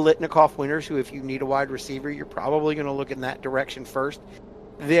Biletnikoff winners who, if you need a wide receiver, you're probably going to look in that direction first.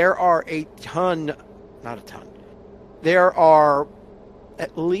 There are there are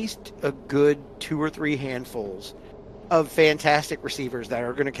at least a good 2 or 3 handfuls of fantastic receivers that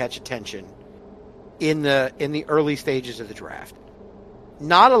are going to catch attention in the early stages of the draft.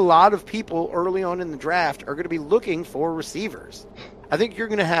 Not a lot of people early on in the draft are going to be looking for receivers. I think you're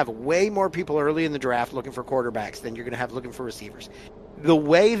going to have way more people early in the draft looking for quarterbacks than you're going to have looking for receivers. The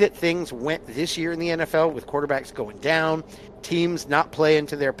way that things went this year in the NFL with quarterbacks going down, teams not playing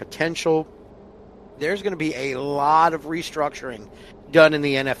to their potential, there's going to be a lot of restructuring done in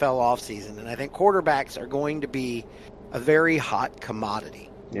the NFL offseason. And I think quarterbacks are going to be a very hot commodity.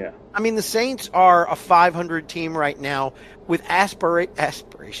 Yeah. I mean, the Saints are a 500 team right now with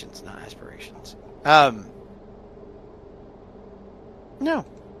aspirations, not aspirations. No,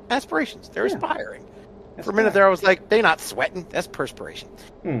 aspirations. They're aspiring That's For a minute fine. there, I was like, they're not sweating. That's perspiration.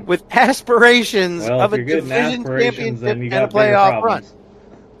 With aspirations Well, of if a you're getting division aspirations, championship then you and a got bigger playoff run. problems.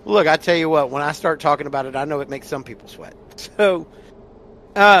 Look, I tell you what, when I start talking about it, I know it makes some people sweat. So,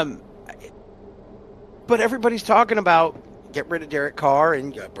 but everybody's talking about get rid of Derek Carr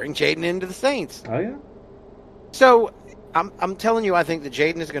and bring Jaden into the Saints. Oh yeah. So, I'm telling you, I think that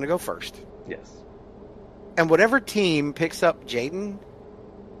Jaden is going to go first. Yes. And whatever team picks up Jaden,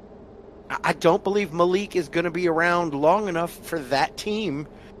 I don't believe Malik is going to be around long enough for that team,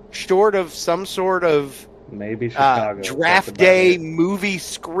 short of some sort of Maybe Chicago. draft day movie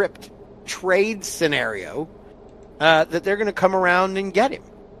script trade scenario that they're going to come around and get him.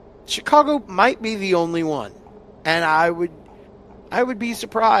 Chicago might be the only one, and I would be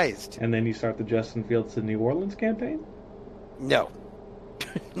surprised. And then you start the Justin Fields to New Orleans campaign? No,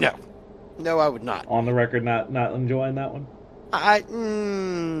 no, I would not. On the record, not enjoying that one?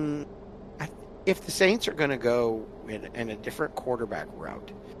 If the Saints are going to go in a different quarterback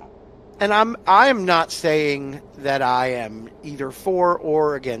route, and I am not saying that I am either for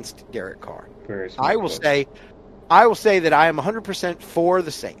or against Derek Carr. Very smart I will say that I am 100% for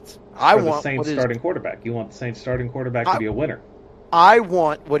the Saints. I for want the Saints starting quarterback. You want the Saints starting quarterback to be a winner. I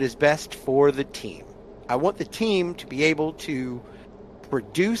want what is best for the team. I want the team to be able to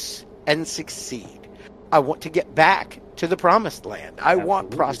produce and succeed. I want to get back to the promised land. I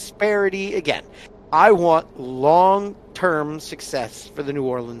want prosperity again. I want long-term success for the New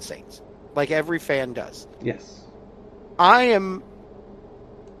Orleans Saints, like every fan does. Yes. I am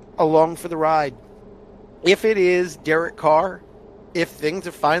along for the ride. If it is Derek Carr, if things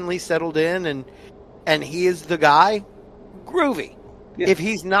have finally settled in and he is the guy, groovy. Yes. If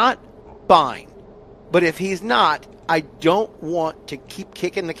he's not, fine. But if he's not, I don't want to keep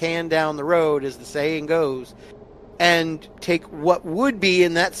kicking the can down the road, as the saying goes, and take what would be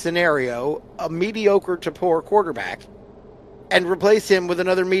in that scenario a mediocre to poor quarterback and replace him with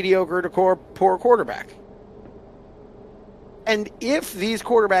another mediocre to poor quarterback. And if these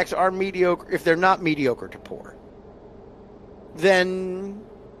quarterbacks are mediocre, if they're not mediocre to poor, then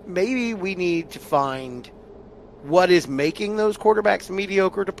maybe we need to find what is making those quarterbacks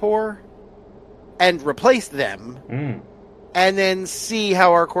mediocre to poor and replace them, and then see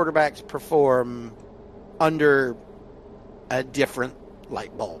how our quarterbacks perform under a different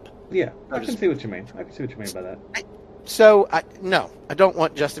light bulb. Yeah, I can see what you mean. I can see what you mean by that. No, I don't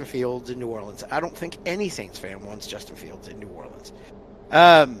want Justin Fields in New Orleans. I don't think any Saints fan wants Justin Fields in New Orleans.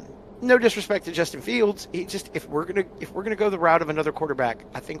 No disrespect to Justin Fields. If we're gonna go the route of another quarterback,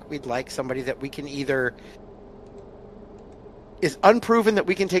 I think we'd like somebody that we can either is unproven that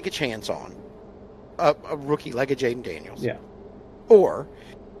we can take a chance on, a rookie like a Jaden Daniels. Yeah. Or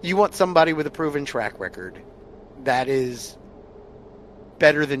you want somebody with a proven track record that is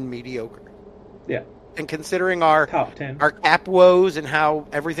better than mediocre. Yeah. And considering our top 10, our cap woes and how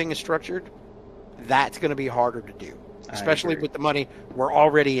everything is structured, that's going to be harder to do, especially with the money we're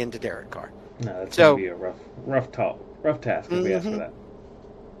already into Derek Carr. No, that's going to be a rough task if we ask for that.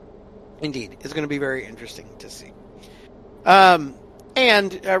 Indeed, it's going to be very interesting to see.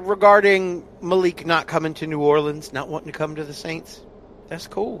 And regarding Malik not coming to New Orleans, not wanting to come to the Saints, that's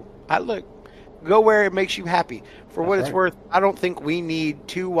cool. Go where it makes you happy. For what it's worth, I don't think we need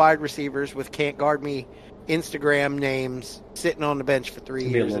two wide receivers with can't guard me Instagram names sitting on the bench for 3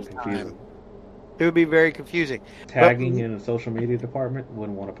 years at a time. It would be very confusing. Tagging in the social media department,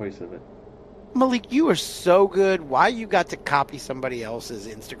 wouldn't want a piece of it. Malik, you are so good. Why you got to copy somebody else's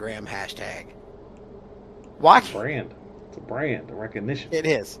Instagram hashtag? Why? It's a brand, a recognition. It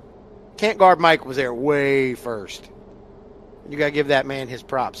is. Can't guard Mike was there way first. You got to give that man his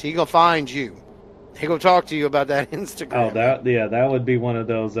props. He gonna find you. He gonna talk to you about that Instagram. Oh, that would be one of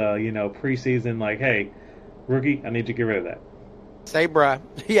those, preseason, like, hey, rookie, I need you to get rid of that. Say, bruh.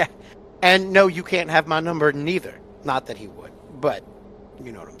 Yeah. And no, you can't have my number neither. Not that he would, but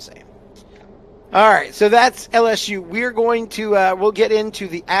you know what I'm saying. All right, so that's LSU. We're going to we'll get into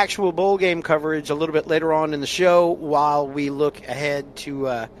the actual bowl game coverage a little bit later on in the show while we look ahead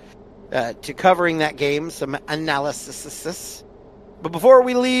to covering that game, some analysis. But before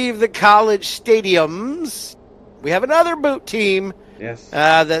we leave the college stadiums, we have another boot team. Yes.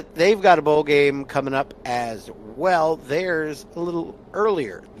 That they've got a bowl game coming up as well. Theirs a little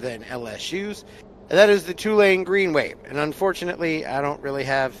earlier than LSU's, and that is the Tulane Green Wave. And unfortunately, I don't really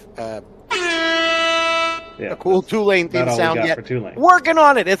have a cool Tulane theme sound yet. Working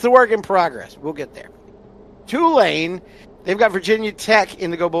on it. It's a work in progress. We'll get there. Tulane, they've got Virginia Tech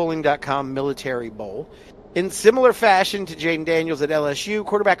in the GoBowling.com Military Bowl. In similar fashion to Jaden Daniels at LSU,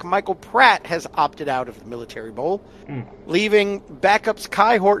 quarterback Michael Pratt has opted out of the Military Bowl, leaving backups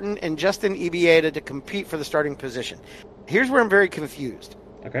Kai Horton and Justin Ibieta to compete for the starting position. Here's where I'm very confused.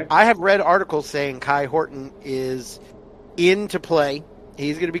 Okay. I have read articles saying Kai Horton is in to play.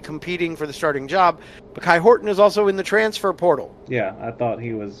 He's going to be competing for the starting job, but Kai Horton is also in the transfer portal. Yeah, I thought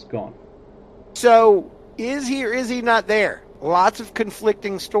he was gone. So is he or is he not there? Lots of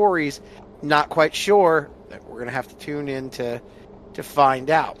conflicting stories. Not quite sure. We're going to have to tune in to find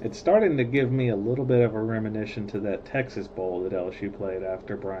out. It's starting to give me a little bit of a reminiscence to that Texas Bowl that LSU played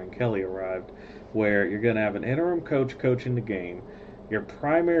after Brian Kelly arrived, where you're going to have an interim coach coaching the game. Your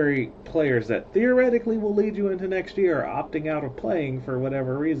primary players that theoretically will lead you into next year are opting out of playing for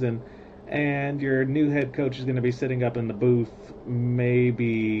whatever reason, and your new head coach is going to be sitting up in the booth,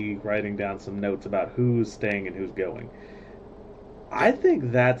 maybe writing down some notes about who's staying and who's going. I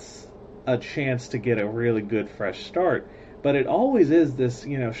think that's a chance to get a really good fresh start, but it always is this,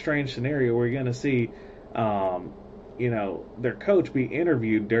 strange scenario where you're going to see, their coach be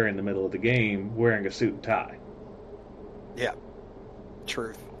interviewed during the middle of the game wearing a suit and tie. Yeah,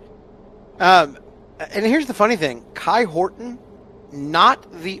 truth. And here's the funny thing: Kai Horton,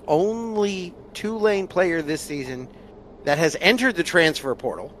 not the only Tulane player this season that has entered the transfer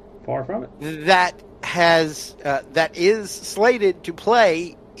portal. Far from it. That is slated to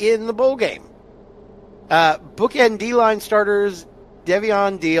play in the bowl game. Bookend D-line starters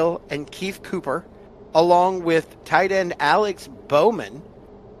Devion Deal and Keith Cooper, along with tight end Alex Bowman,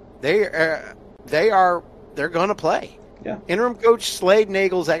 they're going to play. Yeah. Interim coach Slade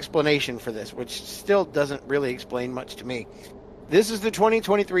Nagel's explanation for this, which still doesn't really explain much to me. This is the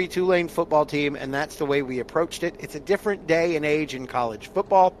 2023 Tulane football team, and that's the way we approached it. It's a different day and age in college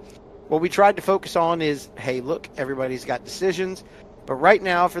football. What we tried to focus on is, hey, look, everybody's got decisions. But right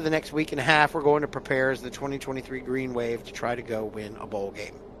now, for the next week and a half, we're going to prepare as the 2023 Green Wave to try to go win a bowl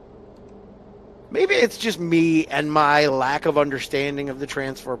game. Maybe it's just me and my lack of understanding of the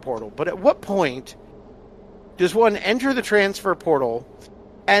transfer portal. But at what point does one enter the transfer portal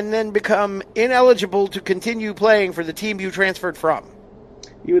and then become ineligible to continue playing for the team you transferred from?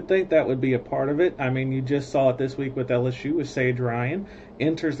 You would think that would be a part of it. I mean, you just saw it this week with LSU with Sage Ryan.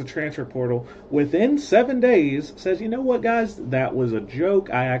 Enters the transfer portal. Within 7 days, says, you know what, guys? That was a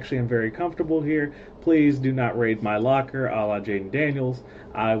joke. I actually am very comfortable here. Please do not raid my locker, a la Jaden Daniels.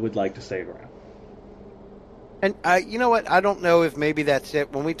 I would like to stay around. And you know what? I don't know if maybe that's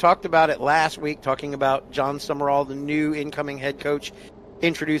it. When we talked about it last week, talking about John Summerall, the new incoming head coach,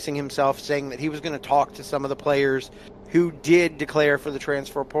 introducing himself, saying that he was going to talk to some of the players who did declare for the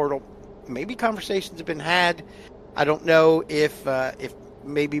transfer portal. Maybe conversations have been had. I don't know if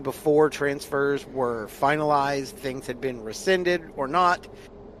maybe before transfers were finalized, things had been rescinded or not.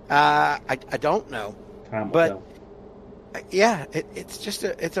 I don't know. But yeah,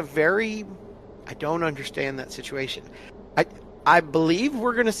 it's a very, I don't understand that situation. I believe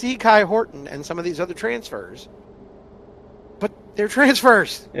we're going to see Kai Horton and some of these other transfers, but they're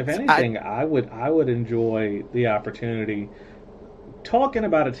transfers. If anything, I would enjoy the opportunity talking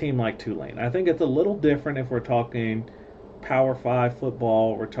about a team like Tulane. I think it's a little different if we're talking Power 5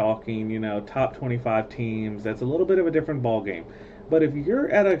 football, we're talking, top 25 teams. That's a little bit of a different ball game. But if you're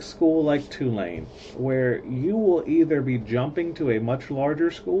at a school like Tulane, where you will either be jumping to a much larger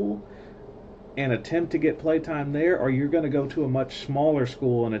school and attempt to get playtime there, or you're going to go to a much smaller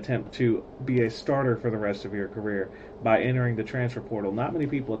school and attempt to be a starter for the rest of your career by entering the transfer portal. Not many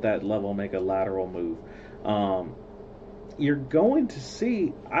people at that level make a lateral move. You're going to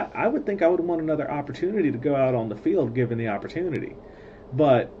see, I would think I would want another opportunity to go out on the field given the opportunity.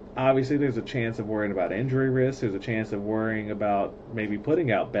 But obviously there's a chance of worrying about injury risk. There's a chance of worrying about maybe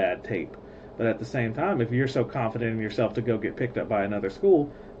putting out bad tape. But at the same time, if you're so confident in yourself to go get picked up by another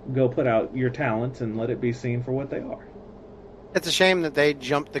school, go put out your talents and let it be seen for what they are. It's a shame that they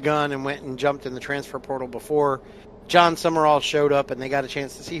jumped the gun and went and jumped in the transfer portal before John Summerall showed up and they got a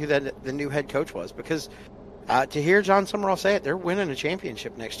chance to see who the new head coach was, because to hear John Summerall say it, they're winning a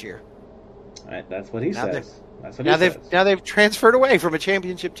championship next year. That's what he says. Now they've transferred away from a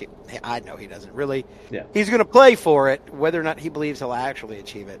championship team. I know he doesn't really. Yeah. He's going to play for it. Whether or not he believes he'll actually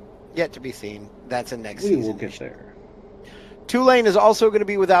achieve it, yet to be seen. That's a next season. We will get there. Tulane is also going to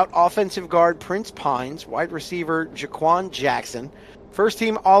be without offensive guard Prince Pines, wide receiver Jaquan Jackson,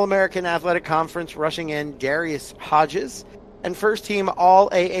 first-team All-American Athletic Conference rushing end Darius Hodges, and first-team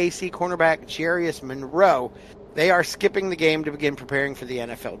All-AAC cornerback Jarius Monroe. They are skipping the game to begin preparing for the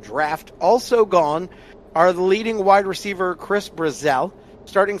NFL Draft. Also gone are the leading wide receiver Chris Brazzell,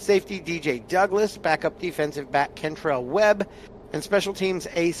 starting safety DJ Douglas, backup defensive back Kentrell Webb, and special teams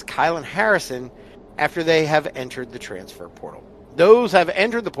ace Kylan Harrison. after they have entered the transfer portal. Those have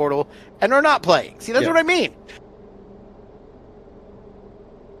entered the portal and are not playing. See, that's what I mean.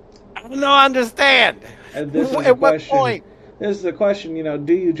 I don't understand. And this is At what point? This is the question,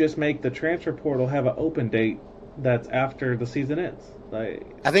 do you just make the transfer portal have an open date that's after the season ends?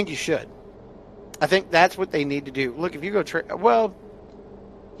 I think you should. I think that's what they need to do. Look, if you go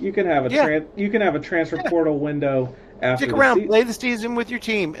you can have a transfer portal window after stick around, play the season with your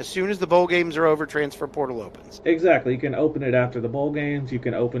team. As soon as the bowl games are over, transfer portal opens. Exactly. You can open it after the bowl games, you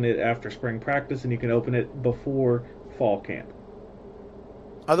can open it after spring practice, and you can open it before fall camp.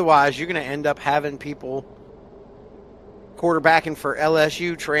 Otherwise, you're going to end up having people quarterbacking for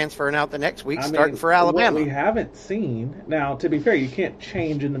LSU, transferring out the next week, starting for Alabama. What we haven't seen, now, to be fair, you can't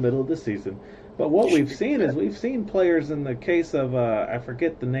change in the middle of the season, but what we've seen is we've seen players in the case of, I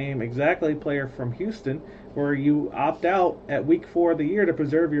forget the name exactly, player from Houston, where you opt out at week 4 of the year to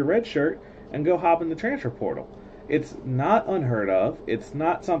preserve your red shirt and go hop in the transfer portal. It's not unheard of. It's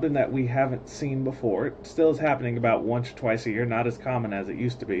not something that we haven't seen before. It still is happening about once or twice a year, not as common as it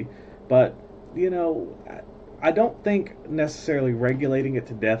used to be. But, I don't think necessarily regulating it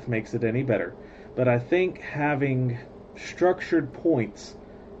to death makes it any better. But I think having structured points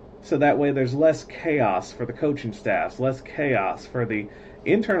so that way there's less chaos for the coaching staffs, less chaos for the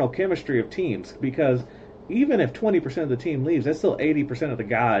internal chemistry of teams, because even if 20% of the team leaves, that's still 80% of the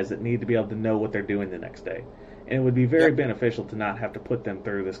guys that need to be able to know what they're doing the next day. And it would be very beneficial to not have to put them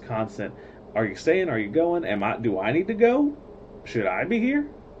through this constant, are you staying, are you going, do I need to go, should I be here?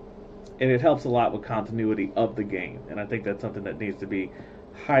 And it helps a lot with continuity of the game. And I think that's something that needs to be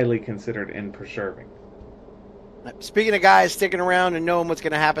highly considered in preserving. Speaking of guys sticking around and knowing what's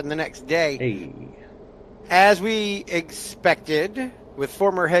going to happen the next day, as we expected, with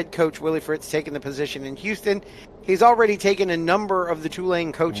former head coach Willie Fritz taking the position in Houston, he's already taken a number of the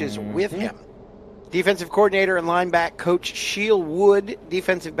Tulane coaches with him. Defensive coordinator and linebacker coach Sheil Wood,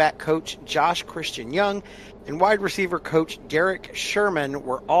 defensive back coach Josh Christian Young, and wide receiver coach Derek Sherman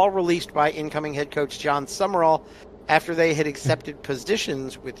were all released by incoming head coach John Summerall after they had accepted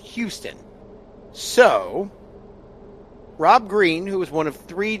positions with Houston. So, Rob Green, who was one of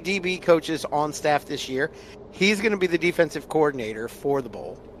 3 DB coaches on staff this year, he's going to be the defensive coordinator for the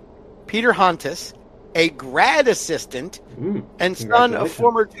bowl. Peter Hontus, a grad assistant and son of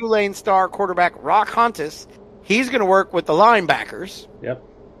former Tulane star quarterback Rock Hontus, he's going to work with the linebackers. Yep.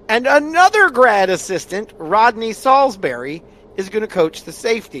 And another grad assistant, Rodney Salisbury, is going to coach the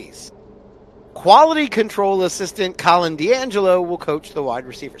safeties. Quality control assistant Colin D'Angelo will coach the wide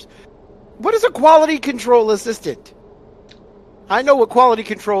receivers. What is a quality control assistant? I know what quality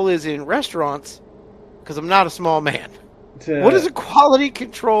control is in restaurants because I'm not a small man. What is a quality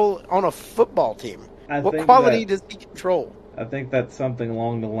control on a football team? What quality does he control? I think that's something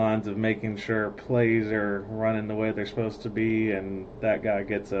along the lines of making sure plays are running the way they're supposed to be, and that guy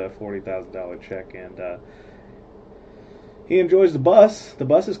gets a $40,000 check, and he enjoys the bus. The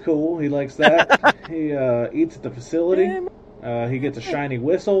bus is cool. He likes that. He eats at the facility. He gets a shiny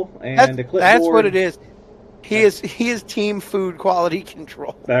whistle and a clipboard. That's what it is. He is team food quality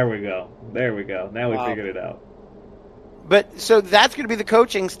control. There we go. Now we figured it out. But so that's going to be the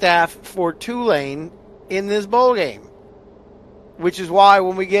coaching staff for Tulane in this bowl game, which is why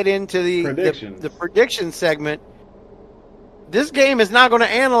when we get into the prediction segment, this game is not going to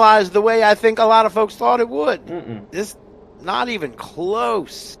analyze the way I think a lot of folks thought it would. This not even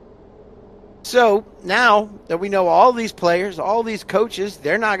close. So now that we know all these players, all these coaches,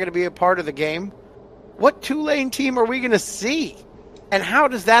 they're not going to be a part of the game. What Tulane team are we going to see? And how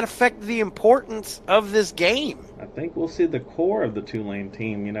does that affect the importance of this game? I think we'll see the core of the Tulane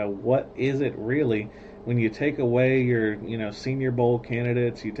team. What is it really? When you take away your, Senior Bowl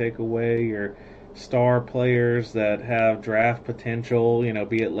candidates, you take away your star players that have draft potential,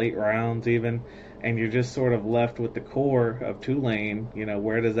 be it late rounds even, and you're just sort of left with the core of Tulane,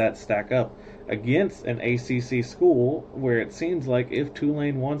 where does that stack up against an ACC school where it seems like if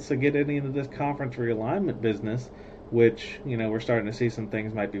Tulane wants to get into this conference realignment business, which, we're starting to see some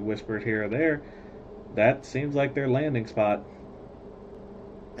things might be whispered here or there, that seems like their landing spot.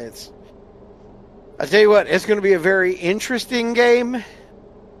 I tell you what, it's going to be a very interesting game.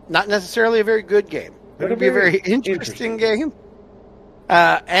 Not necessarily a very good game. It'll be a very interesting game.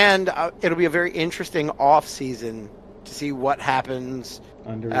 And it'll be a very interesting off-season to see what happens.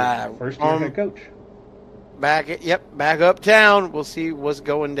 Under first-year head coach. Back uptown. We'll see what's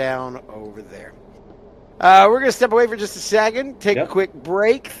going down over there. We're going to step away for just a second, take a quick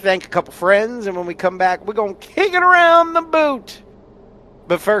break, thank a couple friends, and when we come back, we're going to kick it around the boot.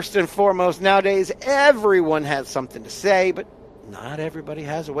 But first and foremost, nowadays, everyone has something to say, but not everybody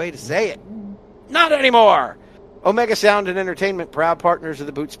has a way to say it. Not anymore. Omega Sound and Entertainment, proud partners of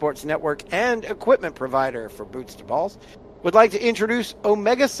the Boot Sports Network and equipment provider for Boots to Balls, would like to introduce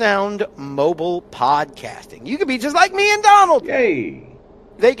Omega Sound Mobile Podcasting. You could be just like me and Donald. Yay!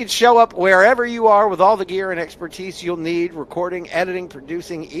 They can show up wherever you are with all the gear and expertise you'll need, recording, editing,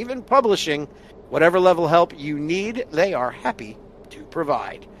 producing, even publishing. Whatever level help you need, they are happy to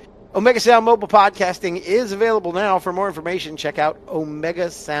provide. Omega Sound Mobile Podcasting is available now. For more information, check out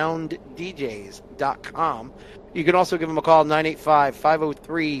OmegaSoundDJs.com. You can also give them a call,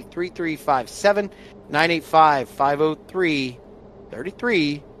 985-503-3357,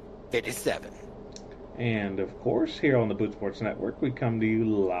 985-503-3357. And of course, here on the Boot Sports Network, we come to you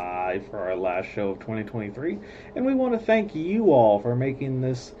live for our last show of 2023. And we want to thank you all for making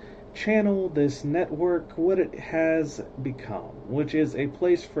this channel, this network, what it has become, which is a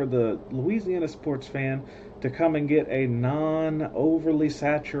place for the Louisiana sports fan to come and get a non-overly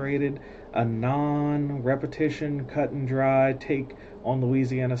saturated, a non-repetition, cut and dry take on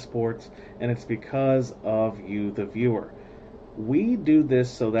Louisiana sports. And it's because of you, the viewer. We do this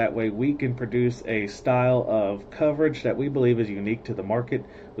so that way we can produce a style of coverage that we believe is unique to the market.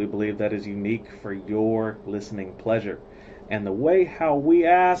 We believe that is unique for your listening pleasure. And the way how we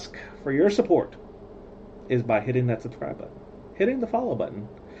ask for your support is by hitting that subscribe button, hitting the follow button,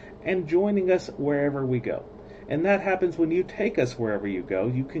 and joining us wherever we go. And that happens when you take us wherever you go.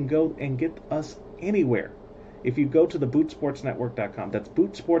 You can go and get us anywhere. If you go to the bootsportsnetwork.com, that's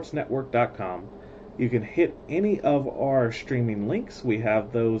bootsportsnetwork.com, you can hit any of our streaming links. We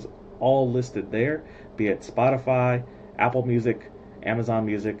have those all listed there, be it Spotify, Apple Music, Amazon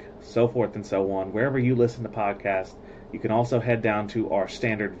Music, so forth and so on. Wherever you listen to podcasts, you can also head down to our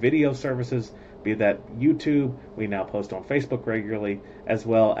standard video services, be that YouTube. We now post on Facebook regularly, as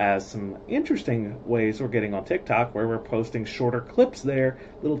well as some interesting ways we're getting on TikTok, where we're posting shorter clips there,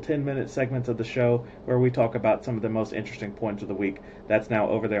 little 10-minute segments of the show where we talk about some of the most interesting points of the week. That's now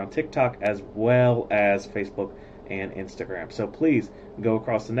over there on TikTok, as well as Facebook and Instagram. So please go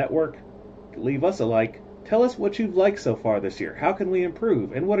across the network, leave us a like. Tell us what you've liked so far this year. How can we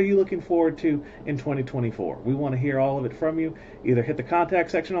improve? And what are you looking forward to in 2024? We want to hear all of it from you. Either hit the contact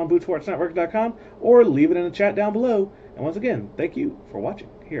section on bootsportsnetwork.com or leave it in the chat down below. And once again, thank you for watching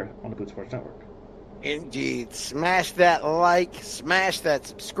here on the Boot Sports Network. Indeed. Smash that like, smash that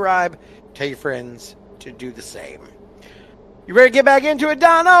subscribe. Tell your friends to do the same. You ready to get back into it,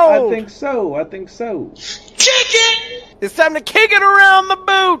 Dono? I think so. Chicken! It's time to kick it around the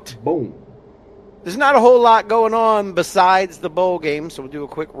boot. Boom. There's not a whole lot going on besides the bowl games, so we'll do a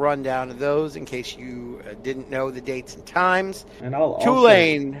quick rundown of those in case you didn't know the dates and times. And I'll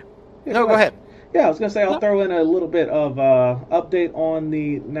Tulane. Go ahead. Yeah, I was going to say I'll throw in a little bit of update on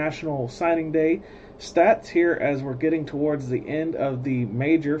the National Signing Day stats here as we're getting towards the end of the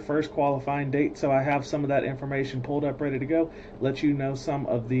major first qualifying date. So I have some of that information pulled up ready to go. Let you know some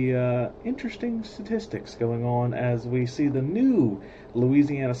of the interesting statistics going on as we see the new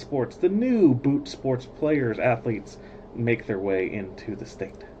Louisiana sports, the new Boot Sports players, athletes make their way into the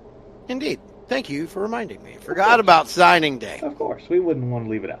state. Indeed. Thank you for reminding me. Forgot about signing day. Of course. We wouldn't want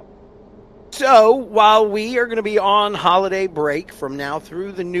to leave it out. So, while we are going to be on holiday break from now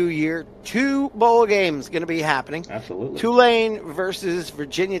through the new year, 2 bowl games going to be happening. Absolutely. Tulane versus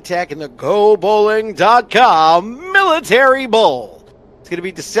Virginia Tech in the GoBowling.com Military Bowl. It's going to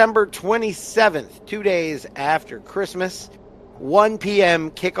be December 27th, 2 days after Christmas. 1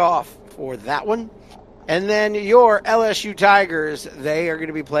 p.m. kickoff for that one. And then your LSU Tigers, they are going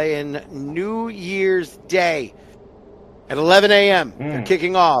to be playing New Year's Day at 11 a.m. They're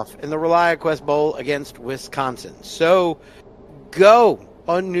kicking off in the ReliaQuest Bowl against Wisconsin. So go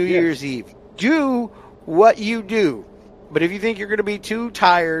on New Year's Eve. Do what you do. But if you think you're going to be too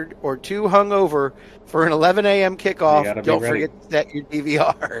tired or too hungover for an 11 a.m. kickoff, don't forget to set your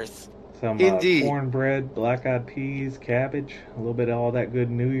DVRs. Some cornbread, black-eyed peas, cabbage, a little bit of all that good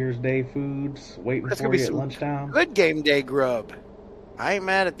New Year's Day foods waiting for you at lunchtime. Good game day grub. I ain't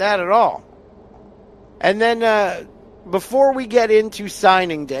mad at that at all. And then before we get into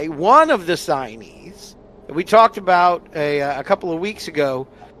signing day, one of the signees that we talked about a couple of weeks ago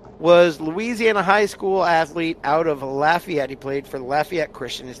was Louisiana high school athlete out of Lafayette. He played for Lafayette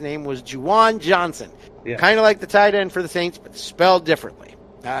Christian. His name was Juwan Johnson. Yeah. Kind of like the tight end for the Saints, but spelled differently.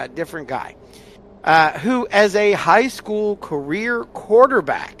 Different guy, who as a high school career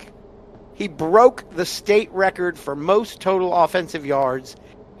quarterback, he broke the state record for most total offensive yards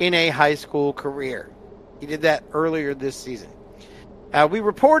in a high school career. He did that earlier this season. We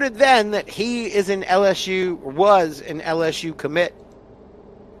reported then that he was an LSU commit.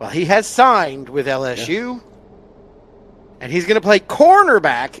 Well, he has signed with LSU. And he's going to play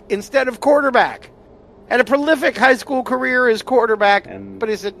cornerback instead of quarterback. And a prolific high school career as quarterback. But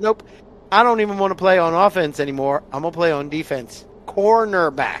he said, nope, I don't even want to play on offense anymore. I'm going to play on defense.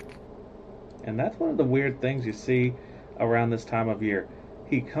 Cornerback. And that's one of the weird things you see around this time of year.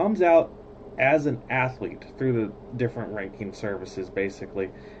 He comes out as an athlete through the different ranking services, basically,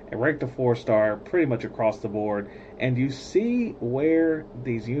 and ranked a 4-star pretty much across the board. And you see where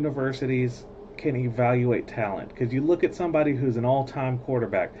these universities can evaluate talent, because you look at somebody who's an all-time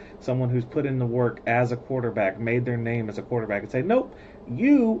quarterback, someone who's put in the work as a quarterback, made their name as a quarterback, and say, nope,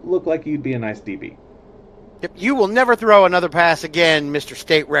 you look like you'd be a nice DB. Yep, you will never throw another pass again, Mr.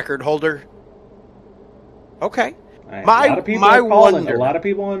 State record holder. Okay. A lot of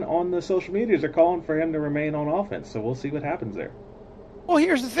people on the social medias are calling for him to remain on offense, so we'll see what happens there. Well,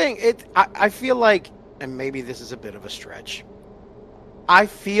 here's the thing. I feel like, and maybe this is a bit of a stretch, I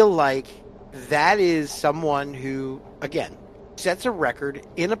feel like that is someone who, again, sets a record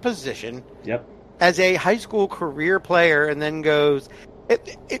in a position as a high school career player and then goes,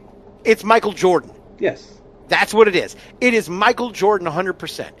 it's Michael Jordan. Yes. That's what it is. It is Michael Jordan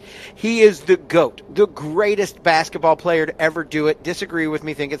 100%. He is the GOAT, the greatest basketball player to ever do it. Disagree with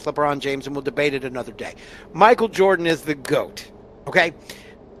me, think it's LeBron James, and we'll debate it another day. Michael Jordan is the GOAT, okay?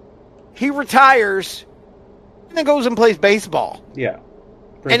 He retires and then goes and plays baseball. Yeah.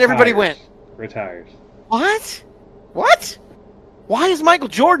 And everybody went, retires. What? Why is Michael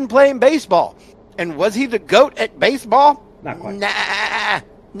Jordan playing baseball? And was he the GOAT at baseball? Not quite. Nah,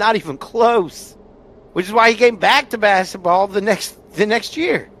 not even close. Which is why he came back to basketball the next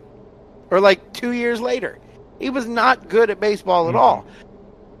year. Or like 2 years later. He was not good at baseball at all.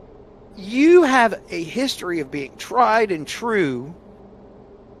 You have a history of being tried and true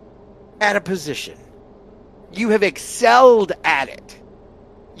at a position. You have excelled at it.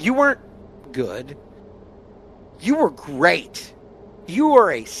 You weren't good. You were great. You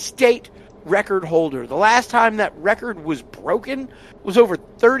were a state record holder. The last time that record was broken was over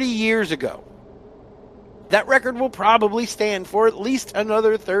 30 years ago. That record will probably stand for at least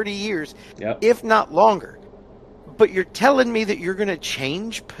another 30 years, if not longer. But you're telling me that you're going to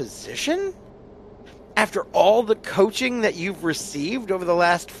change position after all the coaching that you've received over the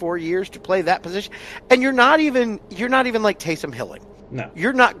last 4 years to play that position? And you're not even like Taysom Hilling. No.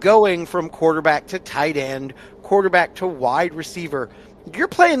 You're not going from quarterback to tight end, quarterback to wide receiver. You're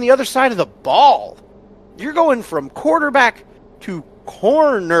playing the other side of the ball. You're going from quarterback to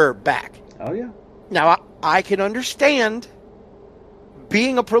cornerback. Oh, yeah. Now, I can understand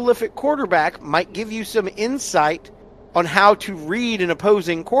being a prolific quarterback might give you some insight on how to read an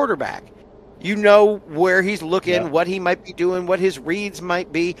opposing quarterback. You know where he's looking, what he might be doing, what his reads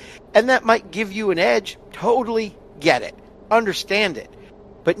might be, and that might give you an edge. Totally get it. Understand it.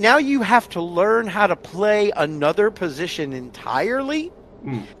 But now you have to learn how to play another position entirely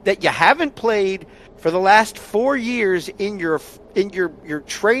that you haven't played for the last 4 years in your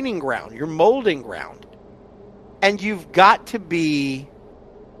training ground, your molding ground. And you've got to be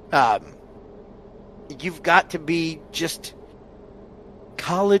just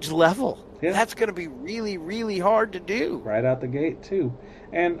college level. Yeah. That's going to be really, really hard to do. Right out the gate, too.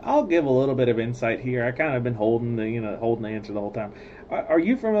 And I'll give a little bit of insight here. I kind of been holding the answer the whole time. Are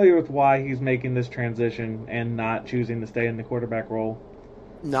you familiar with why he's making this transition and not choosing to stay in the quarterback role?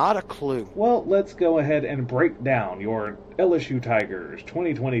 Not a clue. Well, let's go ahead and break down your LSU Tigers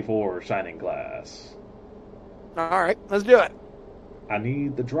 2024 signing class. All right, let's do it. I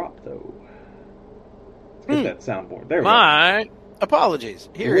need the drop, though. Hit that soundboard. There we go. Apologies.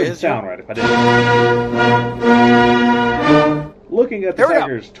 Here it is sound right if I didn't. Looking at the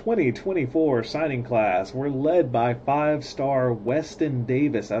Tigers' 2024 signing class, we're led by 5-star Weston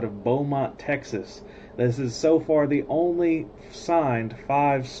Davis out of Beaumont, Texas. This is so far the only signed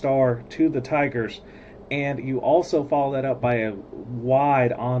 5-star to the Tigers. And you also follow that up by a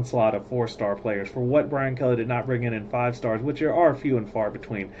wide onslaught of 4-star players. For what Brian Kelly did not bring in 5 stars, which there are few and far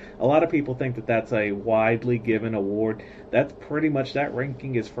between. A lot of people think that that's a widely given award. That's pretty much, that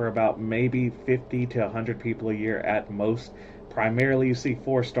ranking is for about maybe 50 to 100 people a year at most. Primarily, you see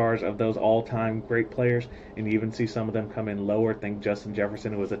 4 stars of those all-time great players, and you even see some of them come in lower. Think Justin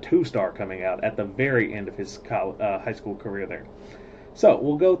Jefferson, who was a 2-star coming out at the very end of his high school career there. So,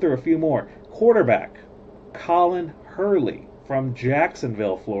 we'll go through a few more. Quarterback, Colin Hurley from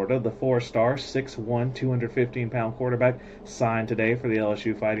Jacksonville, Florida, the 4-star, 6'1", 215-pound quarterback, signed today for the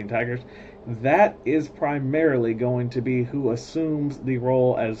LSU Fighting Tigers. That is primarily going to be who assumes the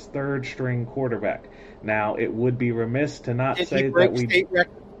role as third-string quarterback. Now, it would be remiss to not say that we... State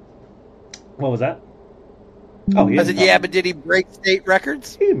record? What was that? Oh, but did he break state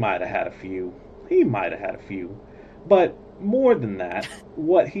records? He might have had a few. But more than that,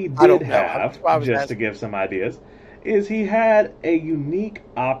 what he I did don't know. have, I was just to asking. give some ideas, is he had a unique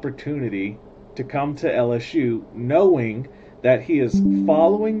opportunity to come to LSU knowing that he is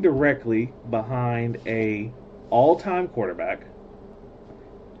following directly behind a all-time quarterback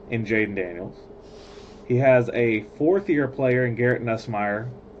in Jaden Daniels. He has a fourth-year player in Garrett Nussmeier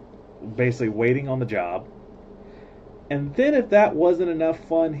basically waiting on the job. And then if that wasn't enough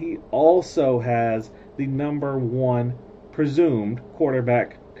fun, he also has the number one presumed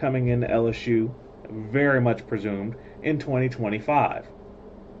quarterback coming into LSU, very much presumed, in 2025.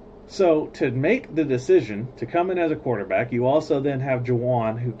 So to make the decision to come in as a quarterback, you also then have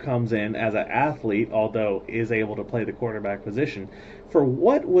Juwan, who comes in as an athlete, although is able to play the quarterback position, for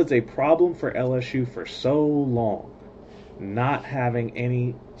what was a problem for LSU for so long, not having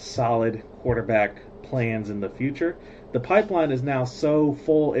any solid quarterback plans in the future. The pipeline is now so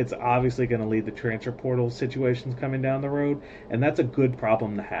full, it's obviously going to lead to transfer portal situations coming down the road, and that's a good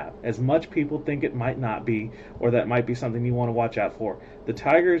problem to have. As much people think it might not be, or that might be something you want to watch out for, the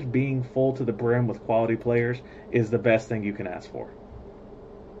Tigers being full to the brim with quality players is the best thing you can ask for.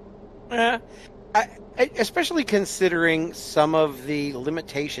 Especially considering some of the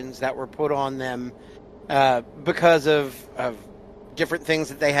limitations that were put on them because of different things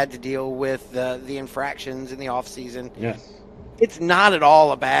that they had to deal with, the infractions in the offseason. Yes. It's not at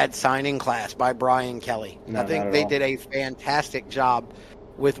all a bad signing class by Brian Kelly. No, I think not at they all. did a fantastic job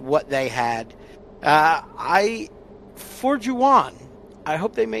with what they had. For Juwan, I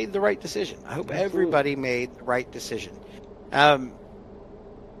hope they made the right decision. I hope Absolutely. everybody made the right decision.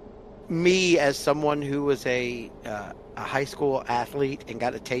 Me, as someone who was a high school athlete and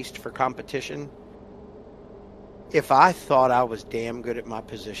got a taste for competition, if I thought I was damn good at my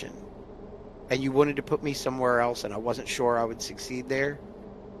position and you wanted to put me somewhere else and I wasn't sure I would succeed there,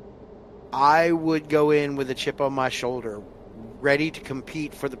 I would go in with a chip on my shoulder, ready to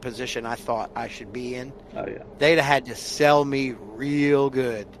compete for the position I thought I should be in. Oh, yeah. They'd have had to sell me real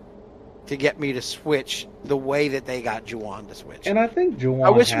good to get me to switch the way that they got Juwan to switch. And I think Juwan I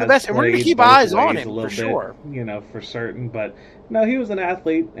wish him the has best, and we're going to played keep both eyes on ways him a little for bit, sure. for certain. But no, he was an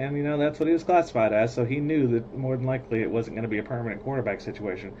athlete, and that's what he was classified as. So he knew that more than likely it wasn't going to be a permanent quarterback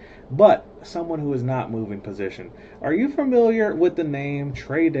situation. But someone who is not moving position. Are you familiar with the name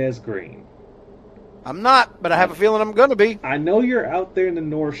Trey'Dez Green? I'm not, but I have a feeling I'm going to be. I know you're out there in the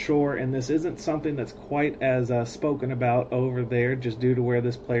North Shore, and this isn't something that's quite as spoken about over there just due to where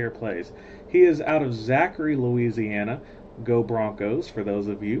this player plays. He is out of Zachary, Louisiana. Go Broncos, for those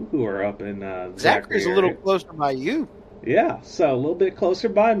of you who are up in Zachary's Zachary a little area. closer by you. Yeah, so a little bit closer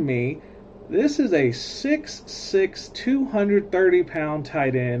by me. This is a 6'6", 230-pound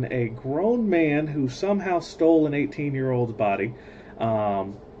tight end, a grown man who somehow stole an 18-year-old's body.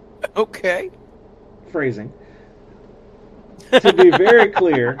 Okay. Phrasing. To be very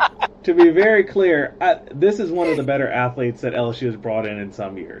clear, this is one of the better athletes that LSU has brought in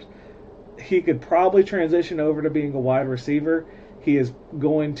some years. He could probably transition over to being a wide receiver. He is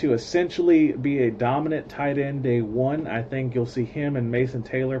going to essentially be a dominant tight end day one. I think you'll see him and Mason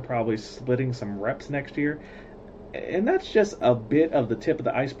Taylor probably splitting some reps next year. And that's just a bit of the tip of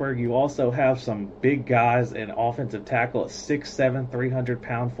the iceberg. You also have some big guys in offensive tackle, a 6'7",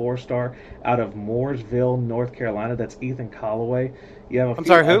 300-pound four-star out of Mooresville, North Carolina. That's Ethan Callaway. You have I'm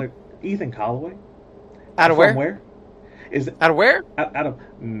sorry, who? Ethan Callaway. Out of From where? Out of where? Out of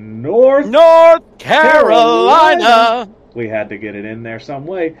North Carolina. We had to get it in there some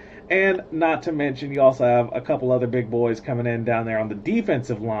way. And not to mention, you also have a couple other big boys coming in down there on the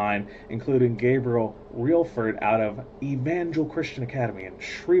defensive line, including Gabriel Reelford out of Evangel Christian Academy in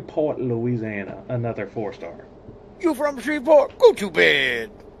Shreveport, Louisiana, another four-star. You from Shreveport? Go to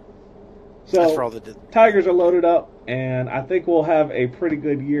bed. That's for all So the Tigers are loaded up, and I think we'll have a pretty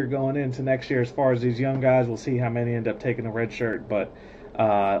good year going into next year as far as these young guys. We'll see how many end up taking a red shirt, but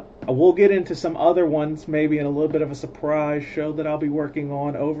we'll get into some other ones maybe in a little bit of a surprise show that I'll be working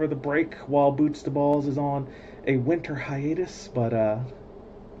on over the break while Boots to Balls is on a winter hiatus. But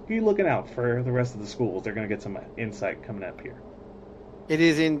be looking out for the rest of the schools. They're going to get some insight coming up here. It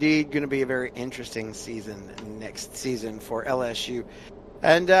is indeed going to be a very interesting season next season for LSU.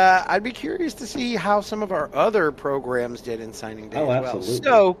 And I'd be curious to see how some of our other programs did in signing day Oh, as well. absolutely.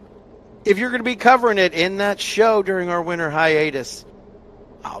 So, if you're going to be covering it in that show during our winter hiatus,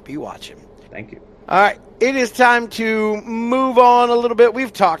 I'll be watching. Thank you. All right, it is time to move on a little bit.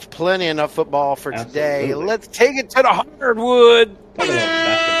 We've talked plenty enough football for today. Absolutely. Let's take it to the hardwood. Talk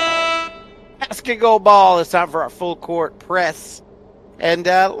about basketball. Basketball. It's time for our full court press. And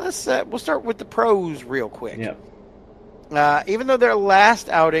we'll start with the pros real quick. Yep. Even though their last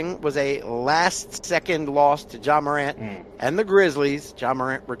outing was a last-second loss to Ja Morant and the Grizzlies, Ja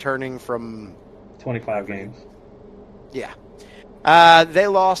Morant returning from 25 games. Yeah. They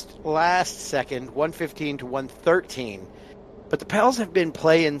lost last second, 115 to 113. But the Pels have been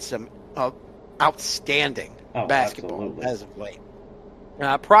playing some outstanding basketball absolutely. as of late.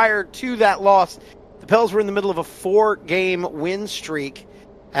 Prior to that loss, the Pels were in the middle of a 4-game win streak,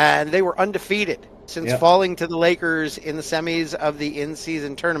 and they were undefeated since falling to the Lakers in the semis of the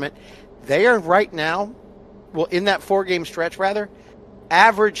in-season tournament. They are right now, in that 4-game stretch,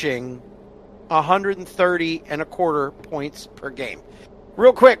 averaging 130 and a quarter points per game.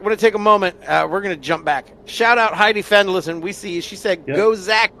 Real quick, I want to take a moment. We're going to jump back. Shout out Heidi Fendelson. We see you. She said, "Go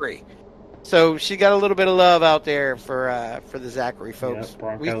Zachary." So she got a little bit of love out there for the Zachary folks.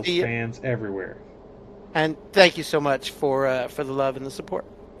 Broncos fans everywhere. And thank you so much for the love and the support.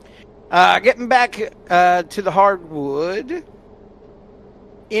 Getting back to the hardwood,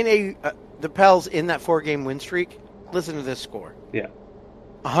 the Pels in that 4-game win streak. Listen to this score. Yeah.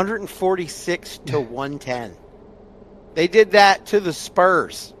 146 to 110. They did that to the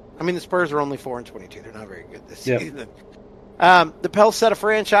Spurs. I mean, the Spurs are only 4-22. They're not very good this season. The Pels set a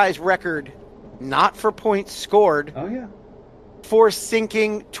franchise record, not for points scored. Oh, yeah. For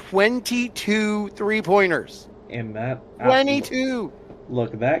sinking 22 three-pointers. And that 22.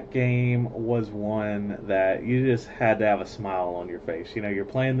 Look, that game was one that you just had to have a smile on your face. You know, you're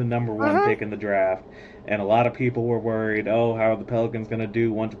playing the number 1 pick in the draft, and a lot of people were worried, how are the Pelicans going to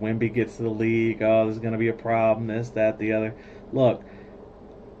do once Wemby gets to the league? Oh, there's going to be a problem, this, that, the other. Look,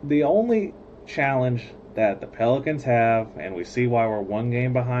 the only challenge that the Pelicans have, and we see why we're 1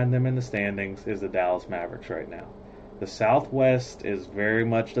 game behind them in the standings, is the Dallas Mavericks right now. The Southwest is very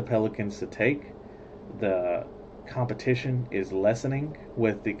much the Pelicans to take. The competition is lessening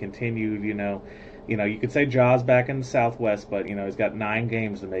with the continued, you could say Ja's back in the Southwest, but, he's got 9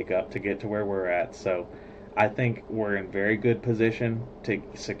 games to make up to get to where we're at. So I think we're in very good position to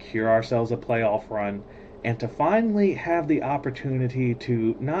secure ourselves a playoff run and to finally have the opportunity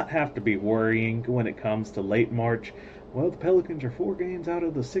to not have to be worrying when it comes to late March. Well, the Pelicans are 4 games out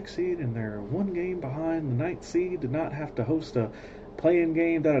of the 6th seed and they're 1 game behind the 9th seed to not have to host a playing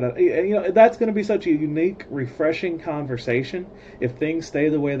game, that's going to be such a unique, refreshing conversation if things stay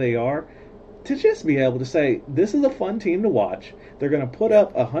the way they are, to just be able to say, this is a fun team to watch. They're going to put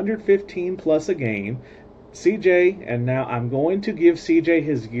up 115 plus a game. CJ, and now I'm going to give CJ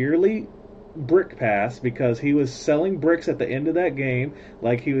his yearly brick pass because he was selling bricks at the end of that game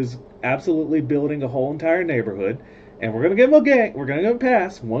like he was absolutely building a whole entire neighborhood. And we're going to give him a game. We're going to give him a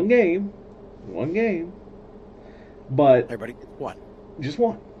pass. 1 game. But everybody gets 1. Just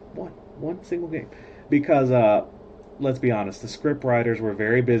one single game. Because let's be honest, the script writers were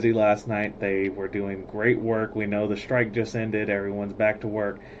very busy last night. They were doing great work. We know the strike just ended. Everyone's back to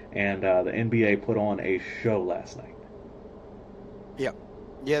work. And the NBA put on a show last night. Yep.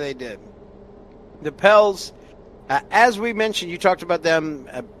 Yeah, they did. The Pels, as we mentioned, you talked about them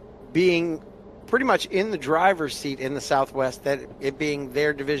being pretty much in the driver's seat in the Southwest, that it being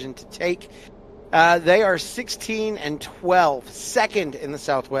their division to take. They are 16-12, second in the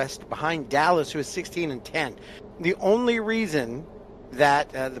Southwest, behind Dallas, who is 16-10. The only reason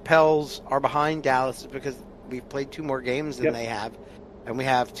that the Pels are behind Dallas is because we've played 2 more games than they have, and we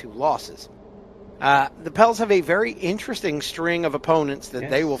have 2 losses. The Pels have a very interesting string of opponents that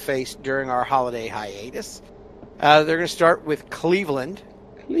they will face during our holiday hiatus. They're going to start with Cleveland,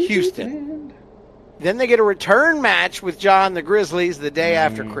 Houston. Then they get a return match with Ja and the Grizzlies the day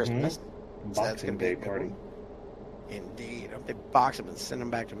after Christmas. So that's going to be a party. Indeed. I hope they box them and send them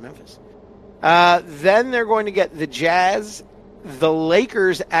back to Memphis. Then they're going to get the Jazz, the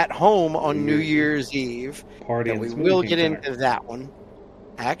Lakers at home on New Year's Eve. Party, and we will get into that one.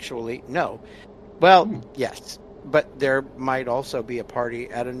 Actually, no. Well, yes. But there might also be a party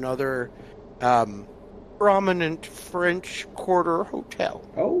at another prominent French Quarter hotel.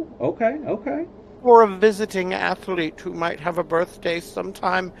 Oh, okay. Or a visiting athlete who might have a birthday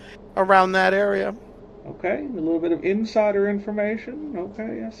sometime around that area. Okay, a little bit of insider information.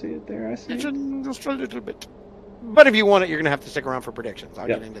 Okay, I see it there. Just a little bit. But if you want it, you're going to have to stick around for predictions. I'll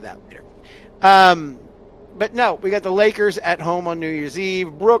get into that later. But no, we got the Lakers at home on New Year's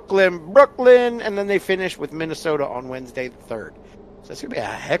Eve, Brooklyn, and then they finish with Minnesota on Wednesday the 3rd. So it's going to be a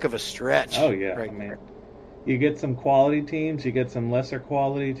heck of a stretch. Oh, yeah. Right there. You get some quality teams, you get some lesser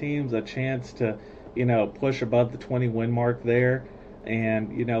quality teams, a chance to, push above the 20-win mark there.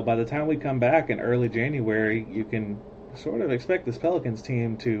 And, by the time we come back in early January, you can sort of expect this Pelicans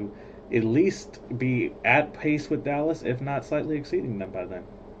team to at least be at pace with Dallas, if not slightly exceeding them by then.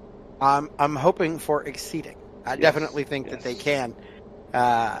 I'm hoping for exceeding. I definitely think that they can.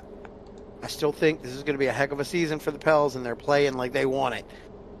 I still think this is going to be a heck of a season for the Pels, and they're playing like they want it.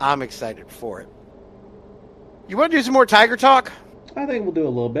 I'm excited for it. You want to do some more Tiger talk? I think we'll do a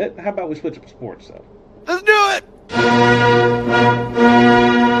little bit. How about we switch up sports, though? Let's do it!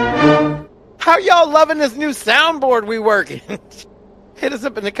 How y'all loving this new soundboard we working? Hit us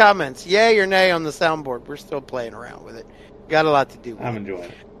up in the comments. Yay or nay on the soundboard. We're still playing around with it. Got a lot to do with I'm enjoying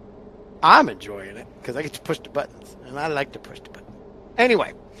it. I'm enjoying it because I get to push the buttons, and I like to push the buttons.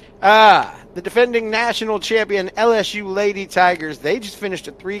 Anyway, the defending national champion LSU Lady Tigers, they just finished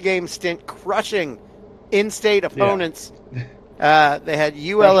a 3-game stint crushing in-state opponents. Yeah. They had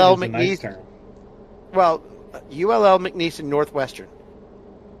ULL McNeese. Nice ULL McNeese and Northwestern.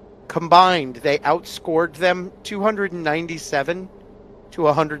 Combined, they outscored them 297 to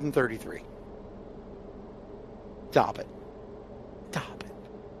 133. Stop it.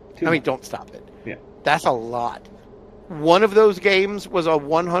 Don't stop it. Yeah. That's a lot. One of those games was a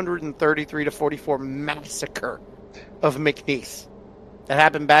 133 to 44 massacre of McNeese. That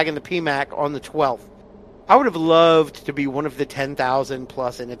happened back in the PMAC on the 12th. I would have loved to be one of the 10,000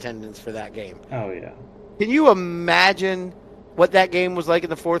 plus in attendance for that game. Oh, yeah. Can you imagine what that game was like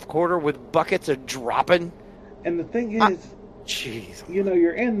in the fourth quarter with buckets a dropping? And the thing is, jeez,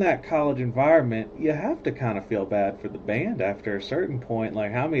 you're in that college environment. You have to kind of feel bad for the band after a certain point.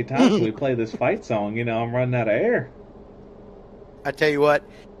 Like, how many times do we play this fight song? I'm running out of air. I tell you what,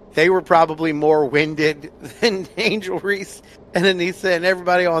 they were probably more winded than Angel Reese and Anissa and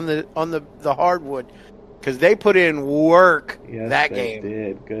everybody on the hardwood, because they put in work that game. Yes, they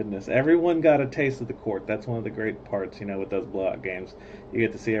did. Goodness, everyone got a taste of the court. That's one of the great parts, with those blowout games. You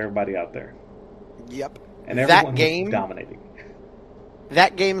get to see everybody out there. Yep, and everyone was dominating.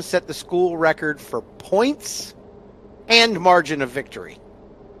 That game set the school record for points and margin of victory.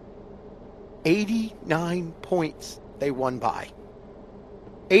 89 points they won by.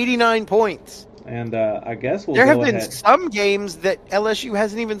 89 points. And I guess there have been some games that LSU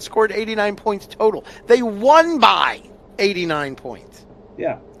hasn't even scored 89 points total. They won by 89 points.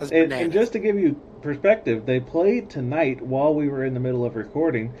 Yeah. And just to give you perspective, they played tonight while we were in the middle of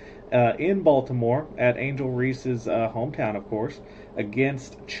recording in Baltimore at Angel Reese's hometown, of course,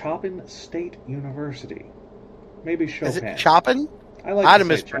 against Chopin State University. Maybe Chopin. Is it Chopin? I'd have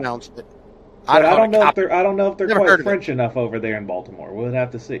mispronounced it. But I don't know if they're quite French enough over there in Baltimore. We'll have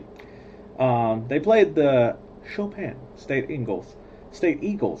to see. They played the Chopin State Eagles,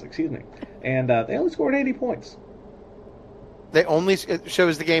 and they only scored 80 points. It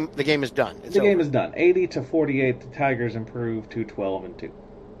shows the game is done. The game is done. 80 to 48. The Tigers improved to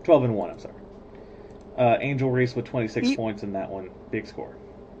 12-1. I'm sorry. Angel Reese with 26 points in that one. Big score.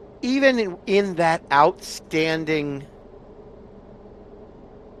 Even in that outstanding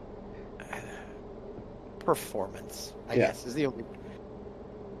performance, I guess, is the only.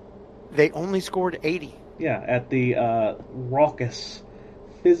 They only scored 80. Yeah, at the raucous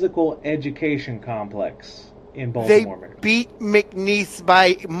physical education complex in Baltimore. They beat McNeese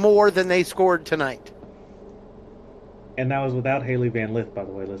by more than they scored tonight. And that was without Haley Van Lith, by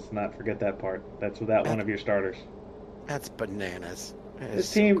the way. Let's not forget that part. That's without one of your starters. That's bananas.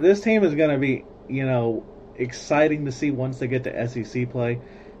 This team is going to be, exciting to see once they get to SEC play.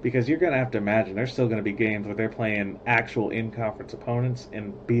 Because you're going to have to imagine there's still going to be games where they're playing actual in-conference opponents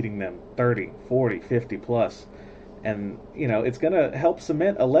and beating them 30, 40, 50 plus. And, it's going to help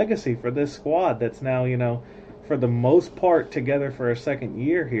cement a legacy for this squad that's now, for the most part together for a second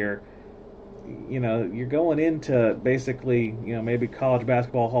year here. You're going into basically, maybe college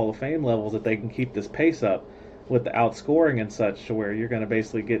basketball Hall of Fame levels if they can keep this pace up with the outscoring and such, to where you're going to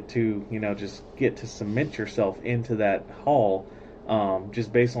basically get to, just get to cement yourself into that hall.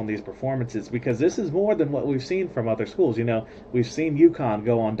 Just based on these performances, because this is more than what we've seen from other schools. We've seen UConn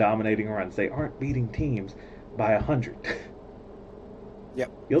go on dominating runs. They aren't beating teams by 100. Yep.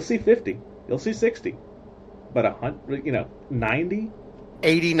 You'll see 50. You'll see 60. But 100, 90?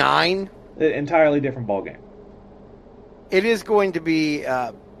 89? Entirely different ballgame. It is going to be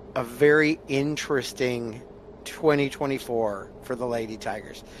a very interesting 2024 for the Lady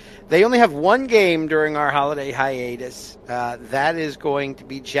Tigers. They only have one game during our holiday hiatus. That is going to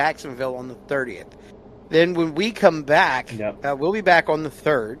be Jacksonville on the 30th. Then when we come back, we'll be back on the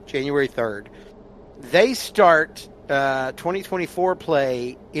 3rd, January 3rd. They start 2024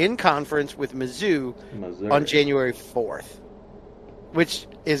 play in conference with Mizzou on January 4th, which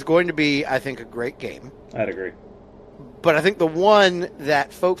is going to be, I think, a great game. I'd agree. But I think the one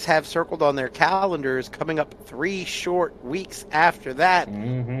that folks have circled on their calendars coming up 3 short weeks after that,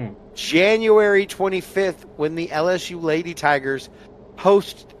 January 25th, when the LSU Lady Tigers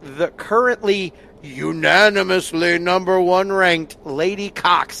host the currently unanimously number 1 ranked Lady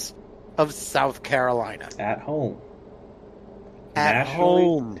Cox of South Carolina. At home. At Nationally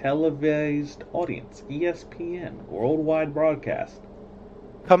home. televised audience, ESPN, worldwide broadcast.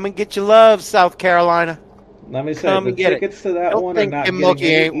 Come and get your love, South Carolina. Let me say, Come the and get it. tickets to that Don't one are think not Kim getting Mulkey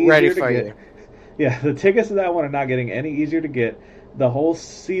any ain't easier ready to for get. you. Yeah, the tickets to that one are not getting any easier to get. The whole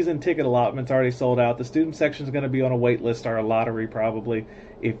season ticket allotment's already sold out. The student section is going to be on a wait list or a lottery probably.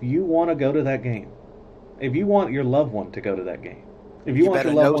 If you want to go to that game, if you want your loved one to go to that game, if you want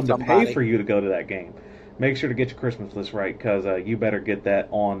your loved one to pay for you to go to that game, make sure to get your Christmas list right because you better get that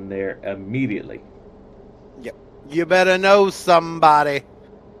on there immediately. Yep. You better know somebody.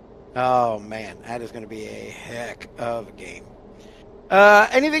 Oh, man. That is going to be a heck of a game.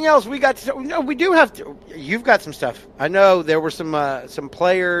 Anything else we got to? No, we do have to. You've got some stuff. I know there were some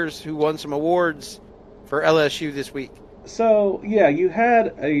players who won some awards for LSU this week. So, yeah, you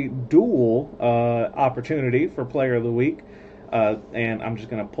had a dual opportunity for Player of the Week. And I'm just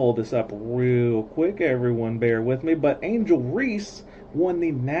going to pull this up real quick. Everyone bear with me. But Angel Reese won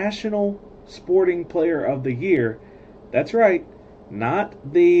the National Sporting Player of the Year. That's right.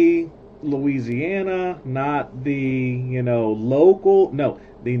 Not the Louisiana, not the, local. No,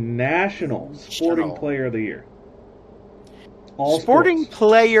 the National Sporting Player of the Year. Sporting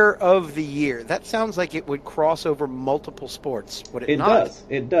Player of the Year. That sounds like it would cross over multiple sports, would it not?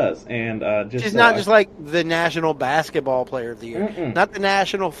 It does. And it's not just like the National Basketball Player of the Year. Not the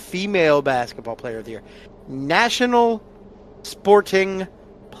National Female Basketball Player of the Year. National Sporting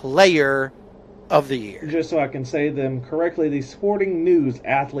Player of the Year. Just so I can say them correctly, the Sporting News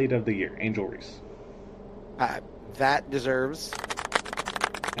Athlete of the Year, Angel Reese. That deserves...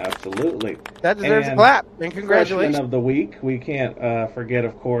 Absolutely. That deserves a clap, and congratulations. Freshman of the Week, we can't forget,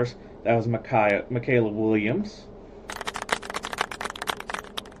 of course, that was Michaela Williams.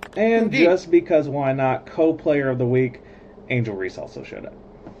 And Indeed. Just because why not, Co-Player of the Week, Angel Reese also showed up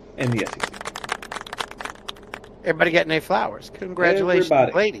in the SEC. Everybody getting A flowers.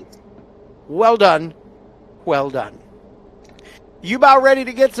 Congratulations, ladies. Well done. Well done. You about ready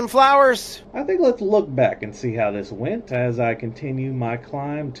to get some flowers? I think let's look back and see how this went as I continue my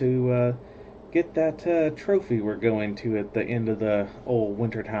climb to get that trophy we're going to at the end of the old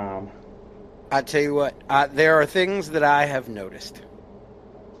winter time. I tell you what, there are things that I have noticed.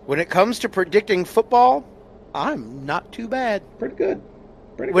 When it comes to predicting football, I'm not too bad. Pretty good.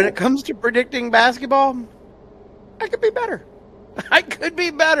 When it comes to predicting basketball, I could be better. I could be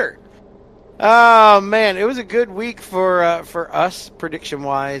better. Oh, man, it was a good week for us,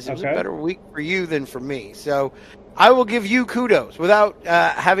 prediction-wise. It was a better week for you than for me. So I will give you kudos. Without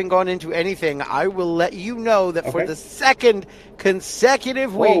having gone into anything, I will let you know that for the second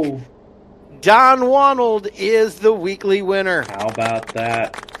consecutive week, Don Wanold is the weekly winner. How about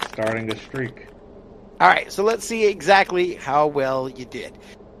that? Starting a streak. All right, so let's see exactly how well you did.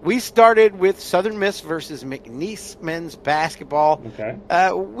 We started with Southern Miss versus McNeese men's basketball. Okay.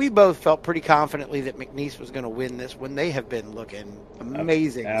 We both felt pretty confidently that McNeese was going to win this one. They have been looking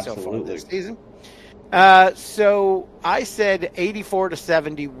amazing so far this season. So I said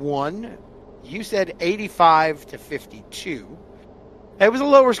 84-71. You said 85-52. It was a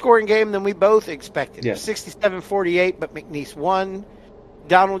lower scoring game than we both expected. Yes. 67-48, but McNeese won.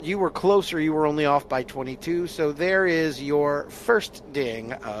 Donald, you were closer. You were only off by 22. So there is your first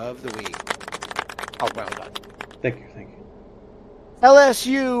ding of the week. Oh, well done. Thank you.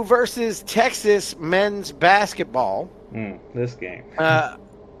 LSU versus Texas men's basketball. This game.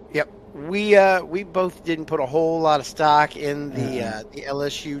 Yep. We both didn't put a whole lot of stock in the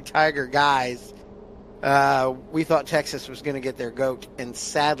LSU Tiger guys. We thought Texas was going to get their goat, and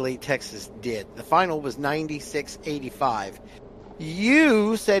sadly, Texas did. The final was 96-85.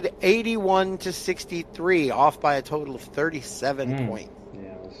 You said 81-63, off by a total of 37 points.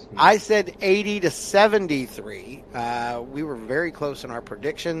 Yeah, I said 80-73. We were very close in our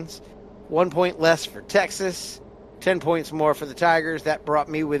predictions. 1 point less for Texas, 10 points more for the Tigers. That brought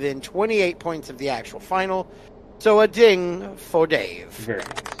me within 28 points of the actual final. So a ding for Dave. Very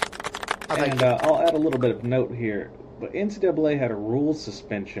nice. And I'll add a little bit of note here. But NCAA had a rules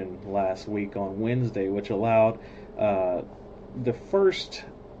suspension last week on Wednesday, which allowed the first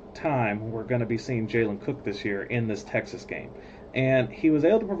time we're going to be seeing Jalen Cook this year in this Texas game. And he was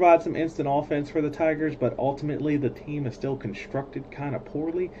able to provide some instant offense for the Tigers, but ultimately the team is still constructed kind of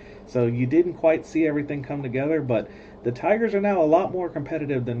poorly. So you didn't quite see everything come together, but the Tigers are now a lot more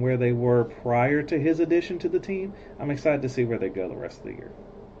competitive than where they were prior to his addition to the team. I'm excited to see where they go the rest of the year.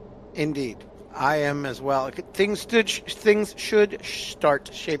 Indeed. I am as well. Things should start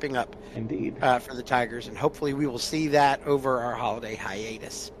shaping up. Indeed. For the Tigers, and hopefully we will see that over our holiday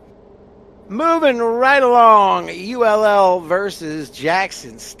hiatus. Moving right along, ULL versus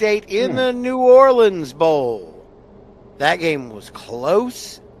Jackson State in the New Orleans Bowl. That game was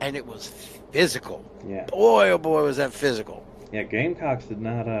close, and it was physical. Yeah. Boy, oh boy, was that physical. Yeah, Gamecocks did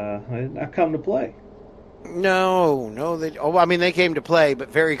not come to play. No, they came to play, but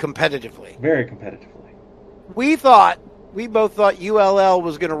very competitively. Very competitively. We both thought ULL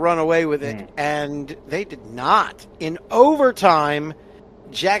was going to run away with it, and they did not. In overtime,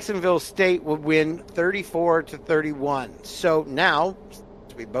 Jacksonville State would win 34-31. So now,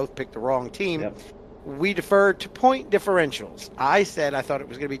 we both picked the wrong team. We deferred to point differentials. I said I thought it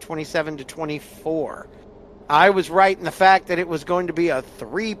was going to be 27-24. I was right in the fact that it was going to be a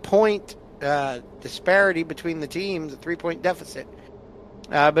 3-point disparity between the teams, a 3-point deficit.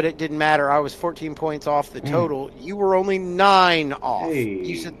 But it didn't matter. I was 14 points off the total. You were only 9 off. Hey.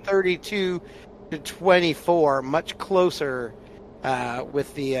 You said 32-24, much closer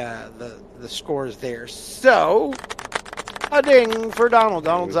with the scores there. So, a ding for Donald.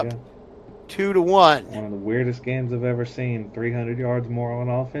 Donald's up 2-1. One of the weirdest games I've ever seen. 300 yards more on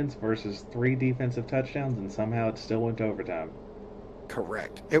offense versus 3 defensive touchdowns, and somehow it still went to overtime.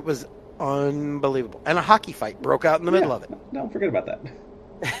 Correct. It was unbelievable. And a hockey fight broke out in the middle of it. Don't forget about that.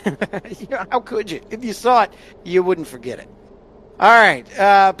 How could you? If you saw it, you wouldn't forget it. All right.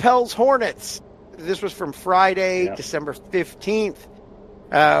 Pels Hornets. This was from Friday, December 15th.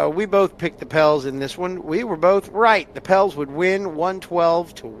 We both picked the Pels in this one. We were both right. The Pels would win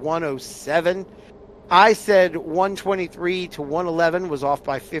 112-107. I said 123-111 was off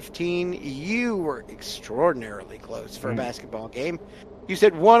by 15. You were extraordinarily close for a basketball game. You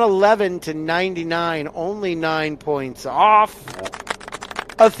said 111-99, only 9 points off.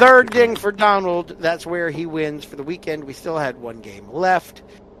 A third ding for Donald. That's where he wins for the weekend. We still had one game left.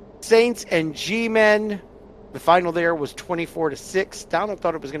 Saints and G-Men. The final there was 24-6. Donald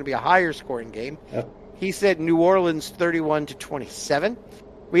thought it was going to be a higher scoring game. He said New Orleans 31-27.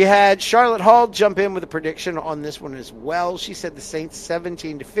 We had Charlotte Hall jump in with a prediction on this one as well. She said the Saints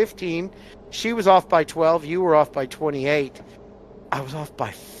 17-15. She was off by 12. You were off by 28. I was off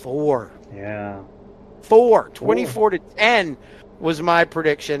by 4. Yeah. 24-10 was my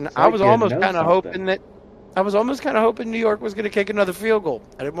prediction. It's I was like you almost know kind of something. hoping New York was going to kick another field goal.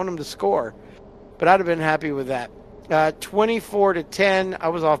 I didn't want them to score, but I'd have been happy with that. 24-10. I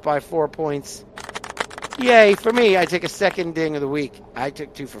was off by 4 points. Yay for me! I take a second ding of the week. I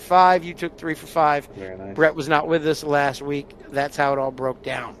took 2 for 5. You took 3 for 5. Very nice. Brett was not with us last week. That's how it all broke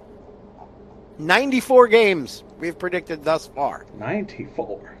down. 94 games we've predicted thus far.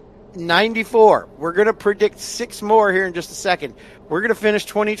 94. 94. We're going to predict 6 more here in just a second. We're going to finish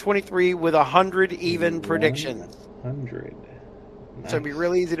 2023 with 100 even predictions. 100. Nice. So it'd be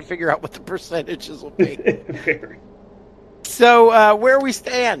really easy to figure out what the percentages will be. Very. So where we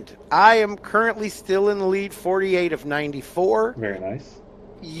stand, I am currently still in the lead, 48 of 94. Very nice.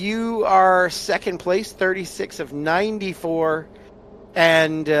 You are second place, 36 of 94.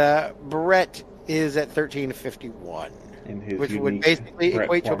 And Brett is at 13 of 51. Which would basically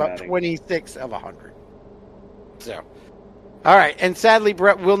equate to about 26 of 100. So, all right. And sadly,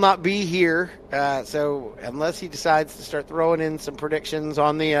 Brett will not be here. So unless he decides to start throwing in some predictions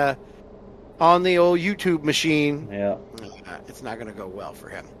on the old YouTube machine, it's not going to go well for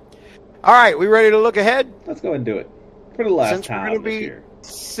him. All right. We ready to look ahead? Let's go and do it for the last time this year.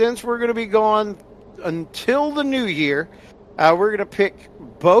 Since we're going to be gone until the new year, we're going to pick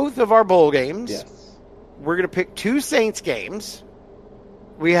both of our bowl games. Yes. We're going to pick 2 Saints games.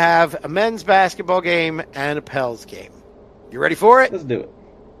 We have a men's basketball game and a Pels game. You ready for it? Let's do it.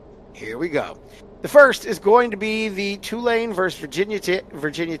 Here we go. The first is going to be the Tulane versus Virginia Tech,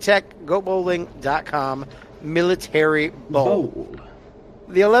 GoBowling.com Military Bowl.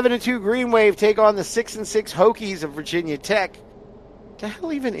 The 11-2 Green Wave take on the 6-6 Hokies of Virginia Tech. The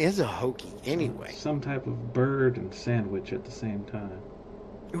hell even is a Hokie anyway? Some type of bird and sandwich at the same time.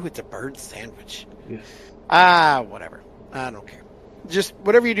 Ooh, it's a bird sandwich. Yes. Whatever. I don't care. Just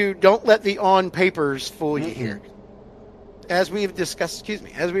whatever you do, don't let the on papers fool you here. As we've discussed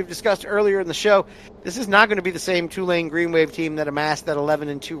earlier in the show, this is not going to be the same Tulane Green Wave team that amassed that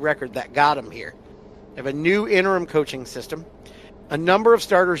 11-2 record that got them here. They have a new interim coaching system. A number of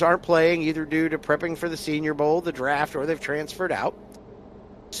starters aren't playing, either due to prepping for the Senior Bowl, the draft, or they've transferred out.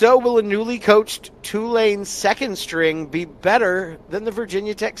 So will a newly coached Tulane second string be better than the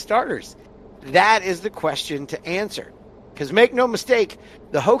Virginia Tech starters? That is the question to answer. Because make no mistake,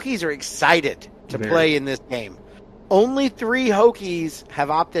 the Hokies are excited to play in this game. Only 3 Hokies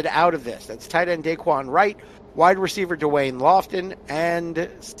have opted out of this. That's tight end Daquan Wright, wide receiver Dwayne Lofton, and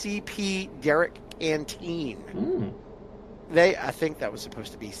CP Derek Canteen. I think that was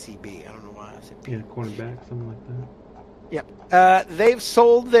supposed to be CB. I don't know why I said P. Yeah, cornerback, something like that. Yep. They've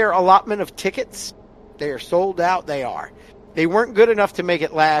sold their allotment of tickets. They are sold out. They are. They weren't good enough to make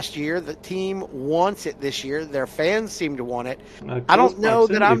it last year. The team wants it this year. Their fans seem to want it. I don't know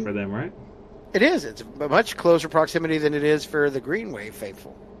that I'm for them, right? It is. It's a much closer proximity than it is for the Green Wave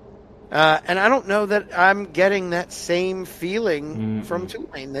faithful. And I don't know that I'm getting that same feeling from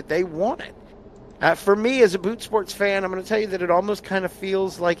Tulane that they want it. For me, as a boot sports fan, I'm going to tell you that it almost kind of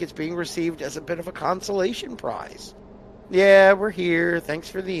feels like it's being received as a bit of a consolation prize. Yeah, we're here. Thanks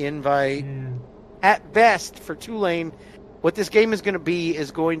for the invite. Yeah. At best, for Tulane, what this game is going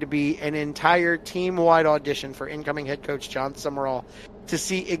to be an entire team-wide audition for incoming head coach John Summerall to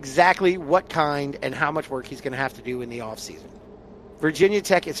see exactly what kind and how much work he's going to have to do in the offseason. Virginia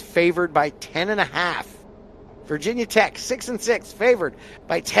Tech is favored by 10.5. Virginia Tech, 6-6, favored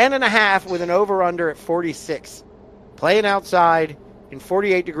by 10.5 with an over-under at 46. Playing outside in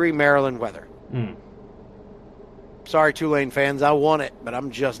 48-degree Maryland weather. Sorry, Tulane fans, I want it, but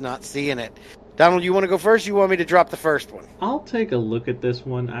I'm just not seeing it. Donald, you want to go first? Or you want me to drop the first one? I'll take a look at this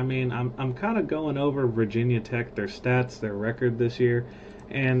one. I mean, I'm kind of going over Virginia Tech, their stats, their record this year,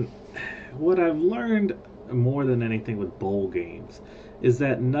 and what I've learned more than anything with bowl games is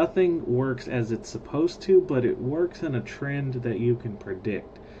that nothing works as it's supposed to, but it works in a trend that you can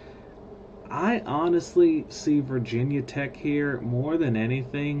predict. I honestly see Virginia Tech here more than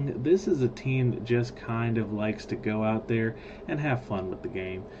anything. This is a team that just kind of likes to go out there and have fun with the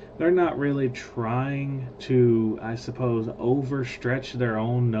game. They're not really trying to, I suppose, overstretch their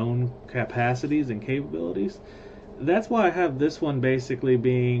own known capacities and capabilities. That's why I have this one basically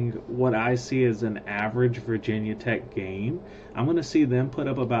being what I see as an average Virginia Tech game. I'm going to see them put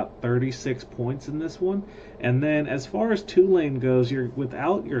up about 36 points in this one. And then as far as Tulane goes, you're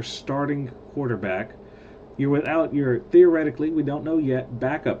without your starting quarterback. You're without your, theoretically, we don't know yet,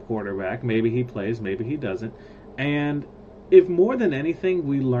 backup quarterback. Maybe he plays, maybe he doesn't. And if more than anything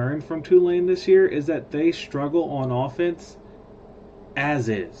we learned from Tulane this year is that they struggle on offense as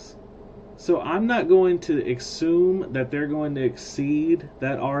is. So I'm not going to assume that they're going to exceed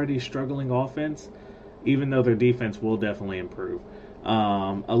that already struggling offense, even though their defense will definitely improve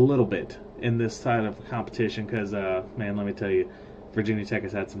a little bit in this side of the competition because, man, let me tell you, Virginia Tech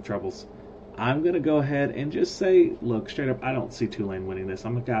has had some troubles. I'm going to go ahead and just say, look, straight up, I don't see Tulane winning this.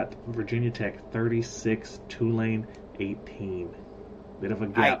 I've got Virginia Tech 36, Tulane 18. Bit of a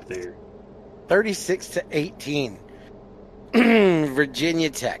gap there. 36-18. Virginia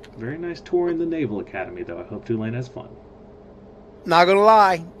Tech. Very nice tour in the Naval Academy, though. I hope Tulane has fun. Not going to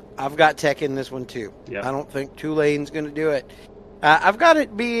lie. I've got Tech in this one, too. Yep. I don't think Tulane's going to do it. I've got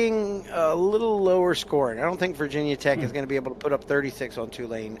it being a little lower scoring. I don't think Virginia Tech is going to be able to put up 36 on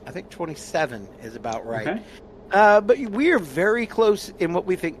Tulane. I think 27 is about right. Okay. But we are very close in what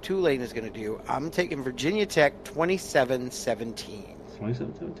we think Tulane is going to do. I'm taking Virginia Tech 27-17.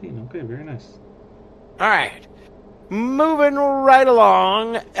 27-17. Okay, very nice. All right. Moving right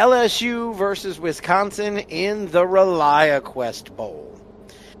along, LSU versus Wisconsin in the ReliaQuest Bowl.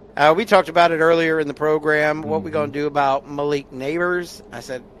 We talked about it earlier in the program. What we going to do about Malik Neighbors? I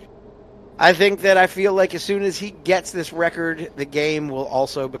said, I feel like as soon as he gets this record, the game will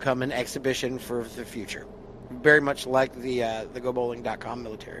also become an exhibition for the future. Very much like the GoBowling.com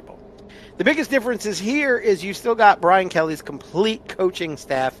Military Bowl. The biggest difference is here is you still got Brian Kelly's complete coaching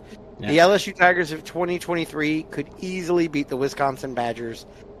staff. Yeah. The LSU Tigers of 2023 could easily beat the Wisconsin Badgers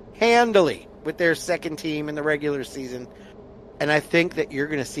handily with their second team in the regular season. And I think that you're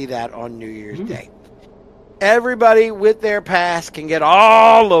going to see that on New Year's Day. Everybody with their pass can get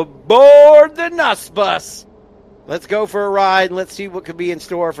all aboard the Nuss Bus. Let's go for a ride and let's see what could be in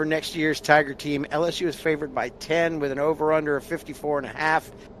store for next year's Tiger team. LSU is favored by 10 with an over-under of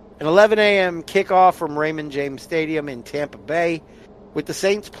 54.5. An 11 a.m. kickoff from Raymond James Stadium in Tampa Bay. With the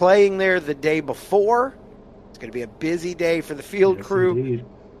Saints playing there the day before, it's going to be a busy day for the field crew. Indeed.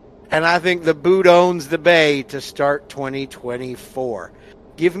 And I think the boot owns the Bay to start 2024.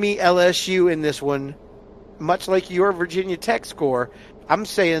 Give me LSU in this one. Much like your Virginia Tech score, I'm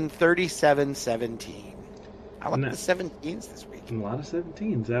saying 37-17. I like the 17s this week. A lot of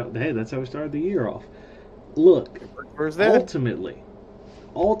 17s. Hey, that's how we started the year off. Look,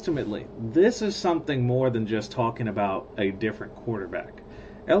 ultimately, this is something more than just talking about a different quarterback.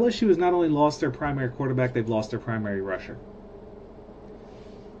 LSU has not only lost their primary quarterback, they've lost their primary rusher.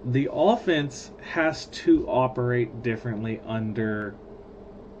 The offense has to operate differently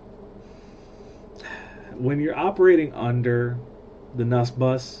when you're operating under the Nuss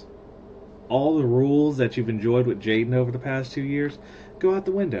Bus, all the rules that you've enjoyed with Jaden over the past 2 years go out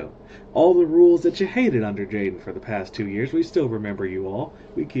the window. All the rules that you hated under Jaden for the past 2 years, we still remember you all.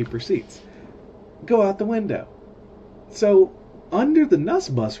 We keep receipts. Go out the window. So, under the Nuss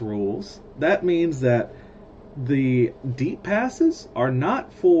Bus rules, that means that the deep passes are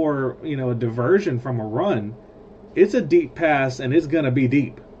not for, a diversion from a run. It's a deep pass, and it's going to be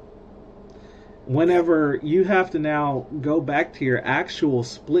deep. Whenever you have to now go back to your actual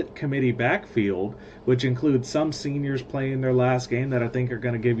split committee backfield, which includes some seniors playing their last game that I think are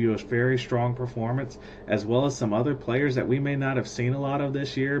going to give you a very strong performance, as well as some other players that we may not have seen a lot of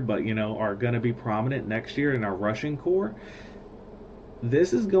this year, but are going to be prominent next year in our rushing core.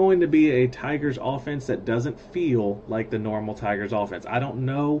 This is going to be a Tigers offense that doesn't feel like the normal Tigers offense. I don't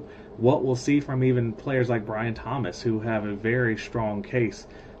know what we'll see from even players like Brian Thomas, who have a very strong case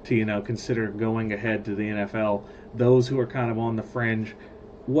to, consider going ahead to the NFL. Those who are kind of on the fringe.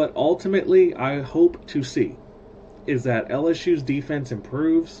 What ultimately I hope to see is that LSU's defense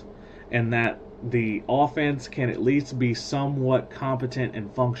improves and that the offense can at least be somewhat competent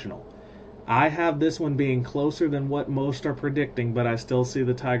and functional. I have this one being closer than what most are predicting, but I still see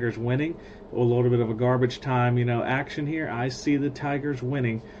the Tigers winning. A little bit of a garbage time, action here. I see the Tigers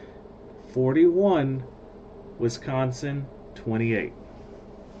winning 41, Wisconsin 28.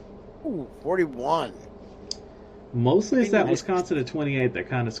 Ooh, 41. Mostly it's that Wisconsin at 28 that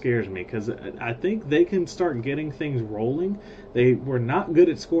kind of scares me, because I think they can start getting things rolling. They were not good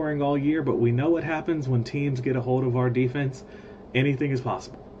at scoring all year, but we know what happens when teams get a hold of our defense. Anything is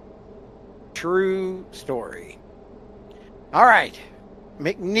possible. True story. All right.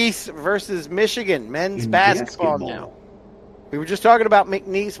 McNeese versus Michigan, men's basketball now. We were just talking about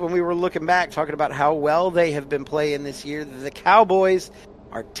McNeese when we were looking back, talking about how well they have been playing this year. The Cowboys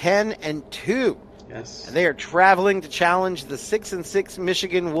are 10-2. Yes. And they are traveling to challenge the 6-6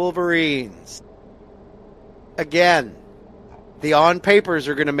 Michigan Wolverines. Again, the on papers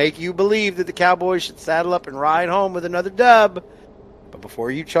are going to make you believe that the Cowboys should saddle up and ride home with another dub. But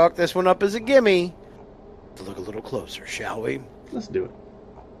before you chalk this one up as a gimme, let's look a little closer, shall we? Let's do it.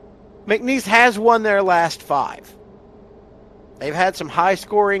 McNeese has won their last 5. They've had some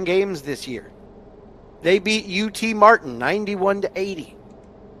high-scoring games this year. They beat UT Martin 91-80.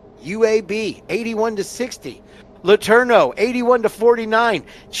 UAB 81-60. LeTourneau 81-49.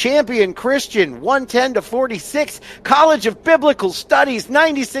 Champion Christian 110-46. College of Biblical Studies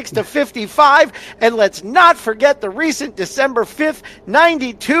 96-55. And let's not forget the recent December 5th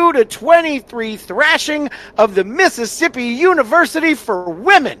 92-23 thrashing of the Mississippi University for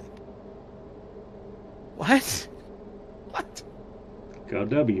Women. What? Go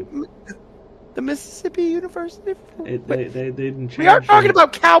W. The Mississippi University? They didn't change. We are talking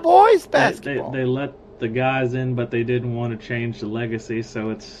about Cowboys basketball. They let the guys in, but they didn't want to change the legacy.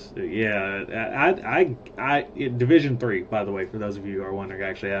 So it's Division III, by the way, for those of you who are wondering. I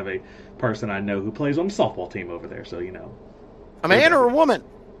actually have a person I know who plays on the softball team over there. So a man or a woman?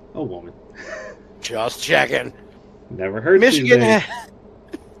 A woman. Just checking. Never heard Michigan.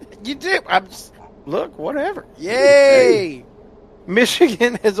 You do. Look, whatever. Yay!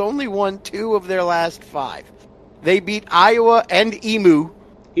 Michigan has only won 2 of their last 5. They beat Iowa and Emu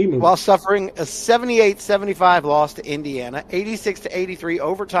while suffering a 78-75 loss to Indiana, 86-83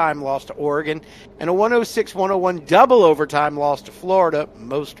 overtime loss to Oregon, and a 106-101 double overtime loss to Florida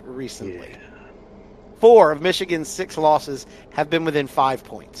most recently. Yeah. 4 of Michigan's 6 losses have been within 5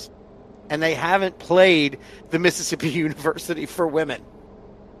 points, and they haven't played the Mississippi University for Women.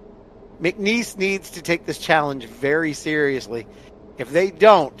 McNeese needs to take this challenge very seriously. If they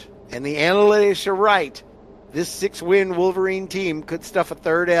don't, and the analytics are right, this 6-win Wolverine team could stuff a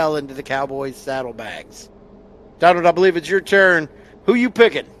third L into the Cowboys' saddlebags. Donald, I believe it's your turn. Who you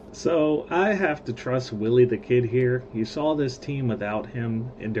picking? So I have to trust Willie the Kid here. You saw this team without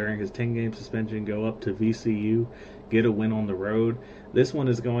him and during his 10-game suspension go up to VCU, get a win on the road. This one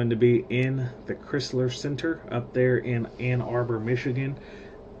is going to be in the Chrysler Center up there in Ann Arbor, Michigan.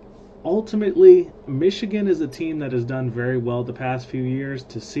 Ultimately, Michigan is a team that has done very well the past few years.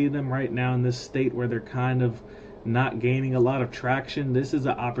 To see them right now in this state where they're kind of not gaining a lot of traction, this is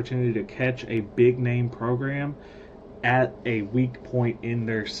an opportunity to catch a big-name program at a weak point in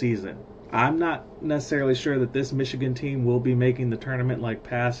their season. I'm not necessarily sure that this Michigan team will be making the tournament like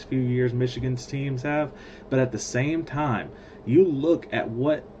past few years Michigan's teams have, but at the same time, you look at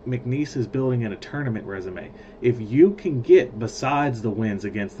what McNeese is building in a tournament resume. If you can get, besides the wins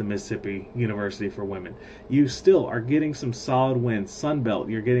against the Mississippi University for Women, you still are getting some solid wins. Sunbelt,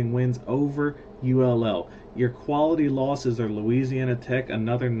 you're getting wins over ULL. Your quality losses are Louisiana Tech,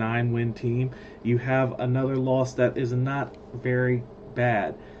 another 9-win team. You have another loss that is not very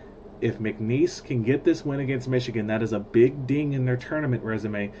bad. If McNeese can get this win against Michigan, that is a big ding in their tournament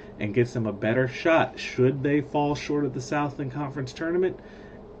resume and gets them a better shot, should they fall short of the Southland Conference tournament,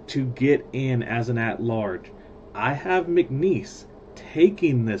 to get in as an at-large. I have McNeese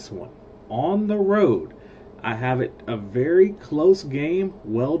taking this one on the road. I have it a very close game,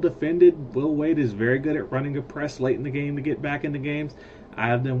 well defended. Will Wade is very good at running a press late in the game to get back into games. I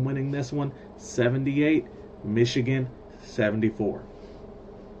have them winning this one 78, Michigan 74.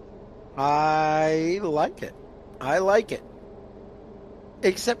 I like it. I like it.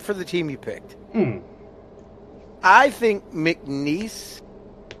 Except for the team you picked. I think McNeese,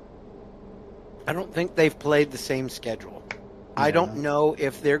 I don't think they've played the same schedule. Yeah. I don't know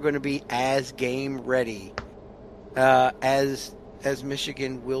if they're going to be as game ready as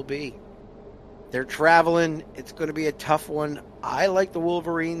Michigan will be. They're traveling. It's going to be a tough one. I like the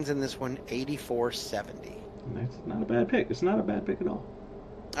Wolverines in this one, 84-70. That's not a bad pick. It's not a bad pick at all.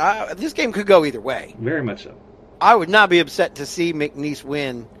 This game could go either way. Very much so. I would not be upset to see McNeese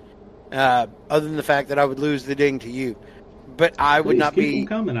win, other than the fact that I would lose the ding to you. But I would not keep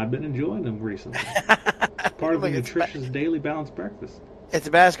them coming. I've been enjoying them recently. Part of the nutritious daily balanced breakfast. It's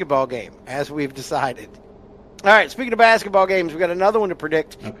a basketball game, as we've decided. All right, speaking of basketball games, we've got another one to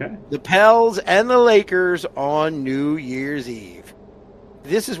predict. Okay. The Pels and the Lakers on New Year's Eve.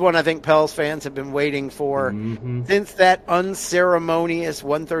 This is one I think Pels fans have been waiting for since that unceremonious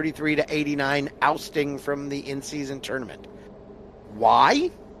 133-89 ousting from the in-season tournament. Why?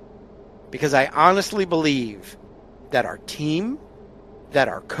 Because I honestly believe that our team, that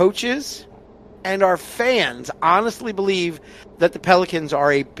our coaches, and our fans honestly believe that the Pelicans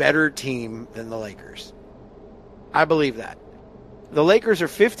are a better team than the Lakers. I believe that. The Lakers are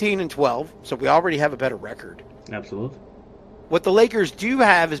 15-12, so we already have a better record. Absolutely. What the Lakers do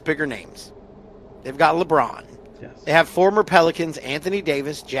have is bigger names. They've got LeBron. Yes. They have former Pelicans, Anthony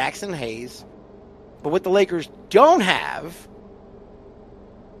Davis, Jackson Hayes. But what the Lakers don't have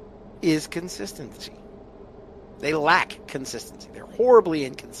is consistency. They lack consistency. They're horribly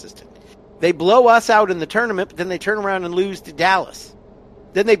inconsistent. They blow us out in the tournament, but then they turn around and lose to Dallas.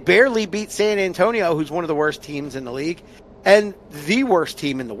 Then they barely beat San Antonio, who's one of the worst teams in the league, and the worst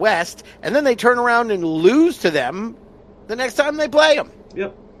team in the West. And then they turn around and lose to them the next time they play them.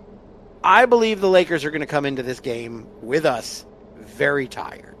 Yep. I believe the Lakers are going to come into this game with us very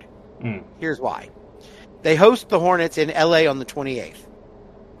tired. Here's why. They host the Hornets in L.A. on the 28th.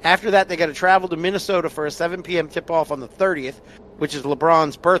 After that, they got to travel to Minnesota for a 7 p.m. tip-off on the 30th, which is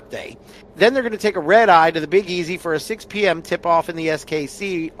LeBron's birthday. Then they're going to take a red-eye to the Big Easy for a 6 p.m. tip-off in the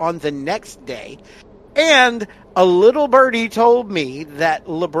SKC on the next day. And a little birdie told me that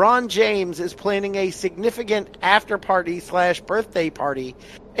LeBron James is planning a significant after-party/birthday party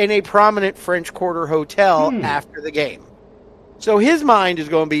in a prominent French Quarter hotel after the game. So his mind is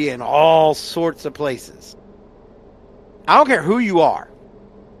going to be in all sorts of places. I don't care who you are.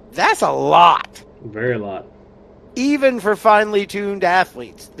 That's a lot. Very lot. Even for finely tuned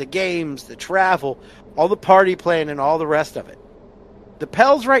athletes, the games, the travel, all the party planning, all the rest of it. The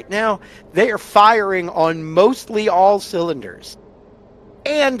Pels right now, they are firing on mostly all cylinders.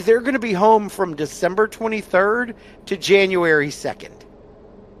 And they're going to be home from December 23rd to January 2nd.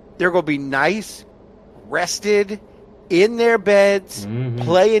 They're going to be nice, rested, in their beds,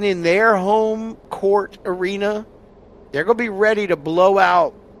 playing in their home court arena. They're going to be ready to blow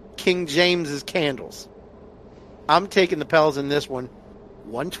out King James's candles. I'm taking the Pels in this one,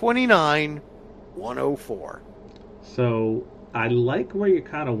 129-104. So I like where you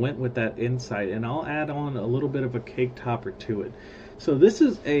kind of went with that insight, and I'll add on a little bit of a cake topper to it. So this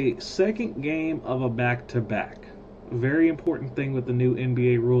is a second game of a back-to-back. Very important thing with the new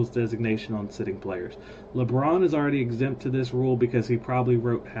NBA rules designation on sitting players. LeBron is already exempt to this rule because he probably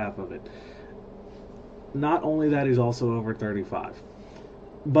wrote half of it. Not only that, he's also over 35.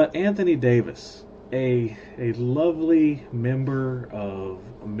 But Anthony Davis, a lovely member of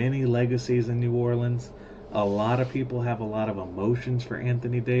many legacies in New Orleans. A lot of people have a lot of emotions for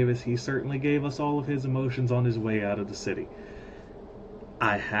Anthony Davis. He certainly gave us all of his emotions on his way out of the city.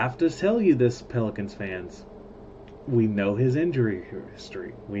 I have to tell you this, Pelicans fans. We know his injury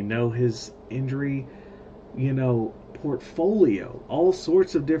history. We know his injury, portfolio. All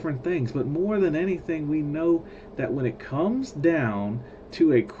sorts of different things. But more than anything, we know that when it comes down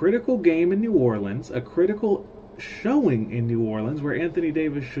to a critical game in New Orleans, a critical showing in New Orleans where Anthony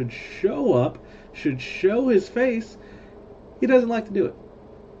Davis should show up, should show his face, he doesn't like to do it.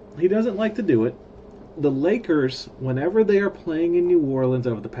 He doesn't like to do it. The Lakers, whenever they are playing in New Orleans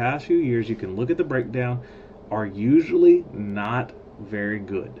over the past few years, you can look at the breakdown, are usually not very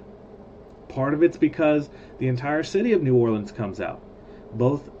good. Part of it's because the entire city of New Orleans comes out.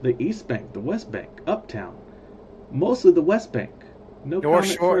 both the East Bank, the West Bank, Uptown, mostly the West Bank. No North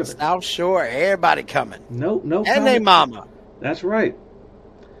comment Shore, further. South Shore, everybody coming. No And comment. they mama. That's right.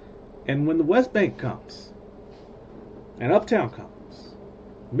 And when the West Bank comes, and Uptown comes,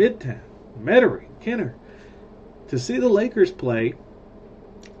 Midtown, Metairie, Kenner, to see the Lakers play,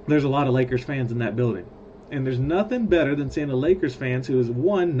 there's a lot of Lakers fans in that building. And there's nothing better than seeing the Lakers fans who is,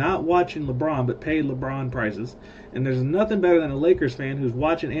 one, not watching LeBron but paid LeBron prices. And there's nothing better than a Lakers fan who's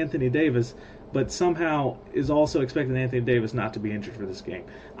watching Anthony Davis but somehow is also expecting Anthony Davis not to be injured for this game.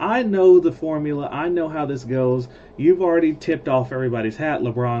 I know the formula. I know how this goes. You've already tipped off everybody's hat.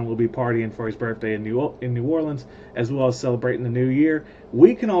 LeBron will be partying for his birthday in New Orleans, as well as celebrating the new year.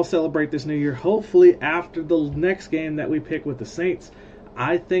 We can all celebrate this new year, hopefully after the next game that we pick with the Saints.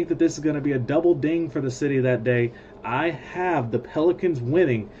 I think that this is going to be a double ding for the city that day. I have the Pelicans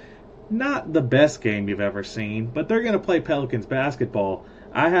winning. Not the best game you've ever seen, but they're going to play Pelicans basketball.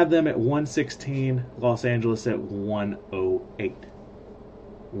 I have them at 116, Los Angeles at 108.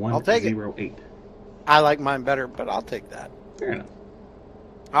 I'll take it. 108. I like mine better, but I'll take that. Fair enough.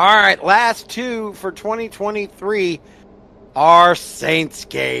 All right, last two for 2023 are Saints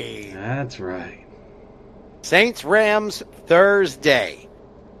game. That's right. Saints Rams Thursday.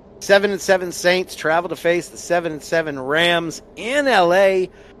 7-7 Saints travel to face the 7-7 Rams in LA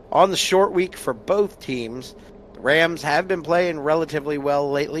on the short week for both teams. The Rams have been playing relatively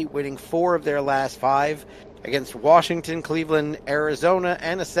well lately, winning 4 of their last 5 against Washington, Cleveland, Arizona,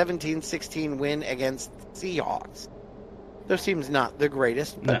 and a 17-16 win against the Seahawks. Those teams not the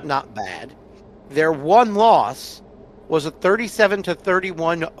greatest, but not bad. Their one loss was a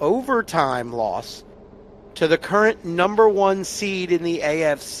 37-31 overtime loss to the current number 1 seed in the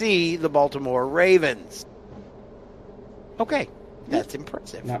AFC, the Baltimore Ravens. Okay, that's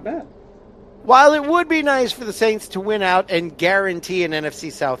impressive. Not bad. While it would be nice for the Saints to win out and guarantee an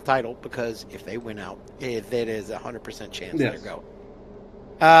NFC South title, because if they win out, it is a 100% chance they're going.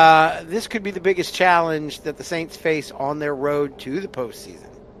 This could be the biggest challenge that the Saints face on their road to the postseason.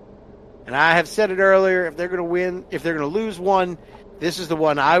 And I have said it earlier, if they're going to lose one, this is the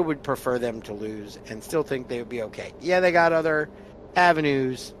one I would prefer them to lose and still think they would be okay. Yeah, they got other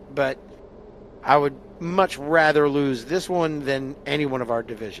avenues, but I would much rather lose this one than any one of our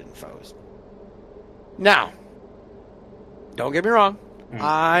division foes. Now, don't get me wrong.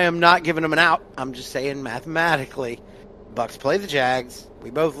 I am not giving them an out. I'm just saying mathematically, Bucks play the Jags. We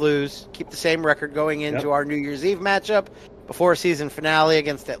both lose. Keep the same record going into our New Year's Eve matchup before season finale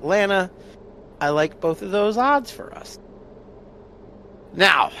against Atlanta. I like both of those odds for us.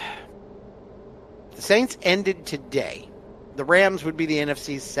 Now, the Saints ended today. The Rams would be the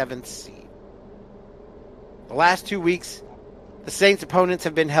NFC's 7th seed. The last 2 weeks, the Saints' opponents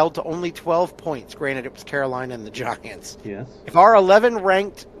have been held to only 12 points. Granted, it was Carolina and the Giants. Yes. If our 11th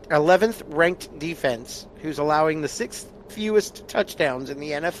ranked defense, who's allowing the 6th fewest touchdowns in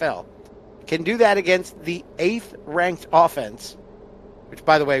the NFL, can do that against the 8th ranked offense, which,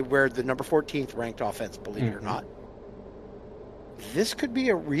 by the way, we're the number 14th ranked offense, believe it or not, this could be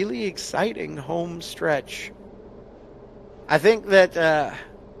a really exciting home stretch. I think that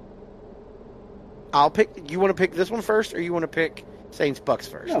I'll pick. You want to pick this one first, or you want to pick Saints Bucks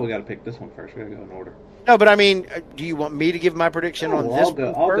first? No, we got to pick this one first. We got to go in order. No, but I mean, do you want me to give my prediction on this?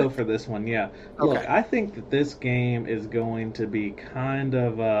 I'll go for this one. Yeah. Okay. Look, I think that this game is going to be kind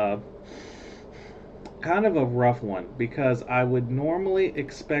of a rough one, because I would normally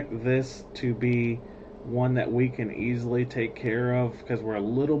expect this to be one that we can easily take care of because we're a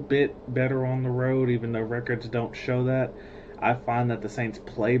little bit better on the road, even though records don't show that. I find that the Saints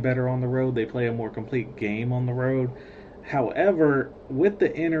play better on the road. They play a more complete game on the road. However, with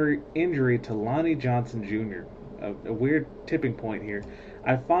the injury to Lonnie Johnson Jr., a weird tipping point here,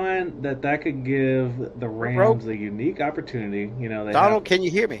 I find that could give the Rams a unique opportunity. You know, Donald, can you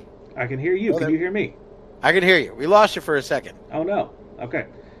hear me? I can hear you. Can you hear me? I can hear you. We lost you for a second. Oh, no. Okay.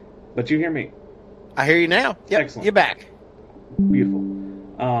 But you hear me? I hear you now. Yep. Excellent. You're back. Beautiful.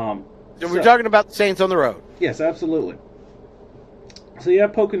 So we're talking about the Saints on the road. Yes, absolutely. So you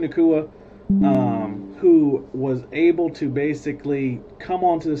have Puka Nacua, who was able to basically come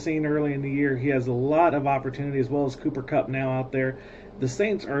onto the scene early in the year. He has a lot of opportunity, as well as Cooper Kupp now out there. The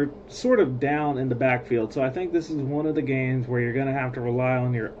Saints are sort of down in the backfield, so I think this is one of the games where you're going to have to rely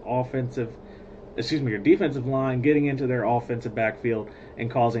on your defensive line getting into their offensive backfield and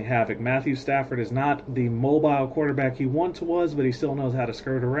causing havoc. Matthew Stafford is not the mobile quarterback he once was, but he still knows how to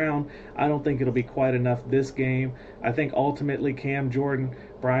skirt around. I don't think it'll be quite enough this game. I think ultimately Cam Jordan,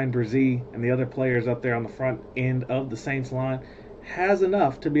 Brian Brzee, and the other players up there on the front end of the Saints line has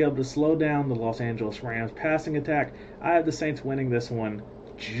enough to be able to slow down the Los Angeles Rams passing attack. I have the Saints winning this one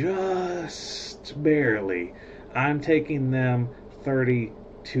just barely. I'm taking them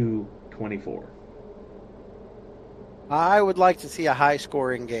 30-24. I would like to see a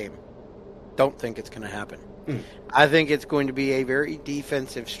high-scoring game. Don't think it's going to happen. I think it's going to be a very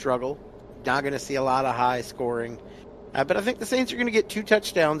defensive struggle. Not going to see a lot of high scoring. But I think the Saints are going to get 2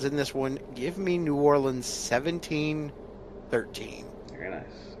 touchdowns in this one. Give me New Orleans 17-13. Very nice.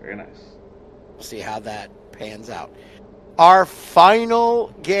 Very nice. We'll see how that pans out. Our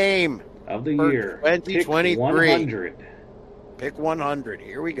final game of the year. 2023. Pick 100. Pick 100.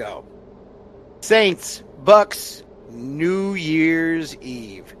 Here we go. Saints, Bucks, New Year's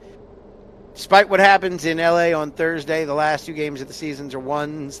Eve. Despite what happens in LA on Thursday, the last 2 games of the season are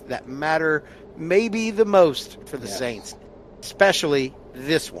ones that matter maybe the most for the Saints, especially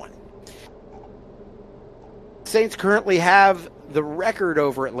this one. Saints currently have the record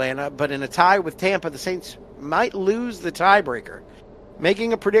over Atlanta, but in a tie with Tampa, the Saints might lose the tiebreaker.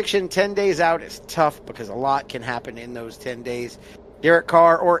 Making a prediction 10 days out is tough because a lot can happen in those 10 days. Derek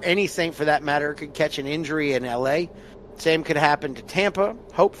Carr, or any Saint for that matter, could catch an injury in LA. Same could happen to Tampa.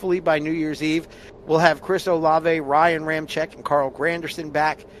 Hopefully by New Year's Eve, we'll have Chris Olave, Ryan Ramczyk, and Carl Granderson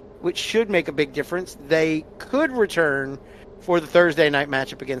back, which should make a big difference. They could return for the Thursday night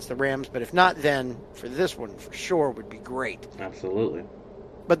matchup against the Rams, but if not, then for this one, for sure, would be great. Absolutely.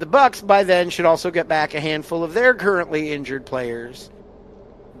 But the Bucs by then should also get back a handful of their currently injured players.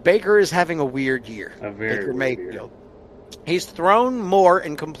 Baker is having a weird year. A very Baker weird Mayfield. year. He's thrown more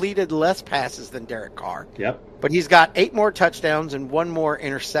and completed less passes than Derek Carr. Yep. But he's got 8 more touchdowns and 1 more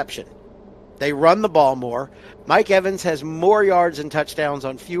interception. They run the ball more. Mike Evans has more yards and touchdowns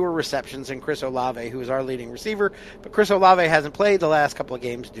on fewer receptions than Chris Olave, who is our leading receiver. But Chris Olave hasn't played the last couple of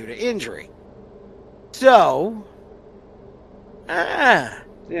games due to injury. So, I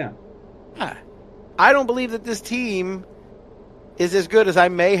don't believe that this team is as good as I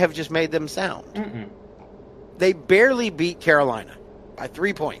may have just made them sound. They barely beat Carolina by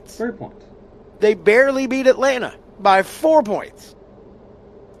 3 points. 3 points. They barely beat Atlanta by 4 points.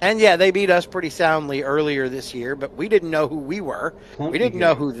 And yeah, they beat us pretty soundly earlier this year, but we didn't know who we were. We didn't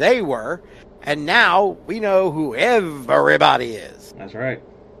know who they were. And now we know who everybody is. That's right.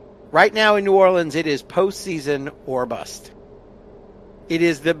 Right now in New Orleans, it is postseason or bust. It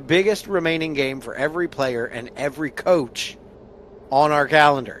is the biggest remaining game for every player and every coach on our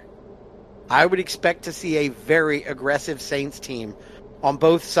calendar. I would expect to see a very aggressive Saints team on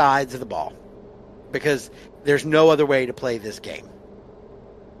both sides of the ball because there's no other way to play this game.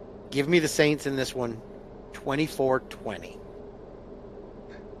 Give me the Saints in this one, 24-20.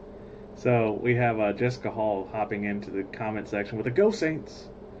 So we have Jessica Hall hopping into the comment section with a Go Saints.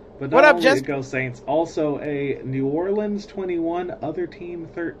 But What not up, only Jessica? a Go Saints, also a New Orleans 21, other team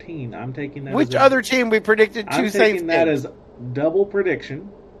 13. I'm taking that. Which other team we predicted two I'm Saints taking that games? as double prediction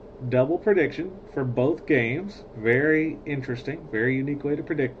for both games. Very interesting, very unique way to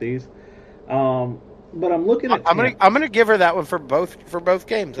predict these. But I'm looking at I'm gonna give her that one for both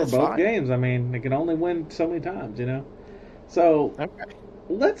games. for That's both fine. games. I mean, they can only win so many times, you know. So Okay.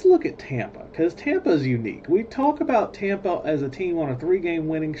 let's look at Tampa, because Tampa is unique. We talk about Tampa as a team on a 3-game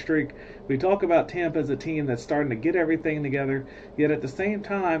winning streak. We talk about Tampa as a team that's starting to get everything together. Yet at the same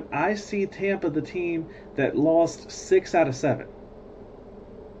time, I see Tampa the team that lost 6 out of 7.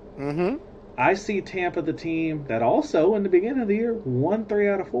 Mm-hmm. I see Tampa the team that also, in the beginning of the year, won 3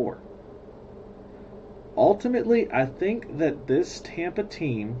 out of 4. Ultimately, I think that this Tampa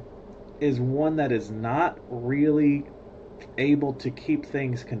team is one that is not really able to keep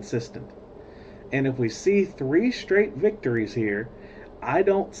things consistent. And if we see 3 straight victories here, I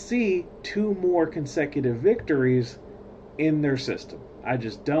don't see 2 more consecutive victories in their system. I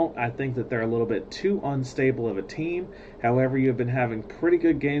just don't. I think that they're a little bit too unstable of a team. However, you've been having pretty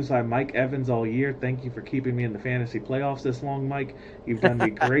good games by Mike Evans all year. Thank you for keeping me in the fantasy playoffs this long, Mike. You've done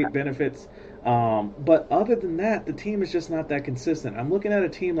me great benefits. But other than that, the team is just not that consistent. I'm looking at a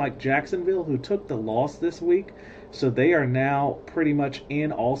team like Jacksonville, who took the loss this week, so they are now pretty much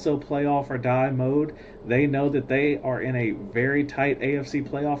in also playoff or die mode. They know that they are in a very tight AFC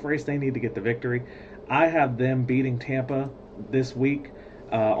playoff race. They need to get the victory. I have them beating Tampa this week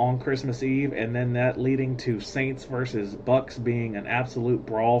on Christmas Eve, and then that leading to Saints versus Bucks being an absolute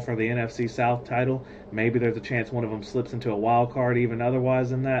brawl for the NFC South title. Maybe there's a chance one of them slips into a wild card even otherwise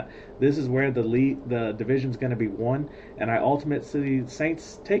than that. This is where the division's going to be won, and I ultimately see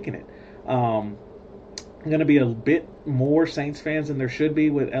Saints taking it. Going to be a bit more Saints fans than there should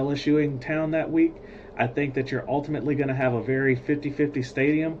be with LSU in town that week. I think that you're ultimately going to have a very 50-50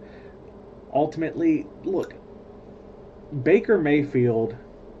 stadium. Ultimately, look, Baker Mayfield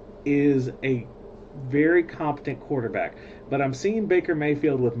is a very competent quarterback, but I'm seeing Baker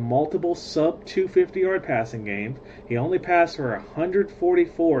Mayfield with multiple sub 250-yard passing games. He only passed for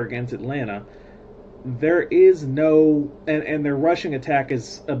 144 against Atlanta. There is no, and their rushing attack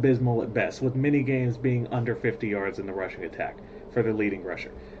is abysmal at best, with many games being under 50 yards in the rushing attack for their leading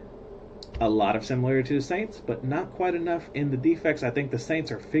rusher. A lot of similarity to the Saints, but not quite enough in the defects. I think the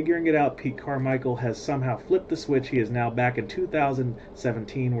Saints are figuring it out. Pete Carmichael has somehow flipped the switch. He is now back in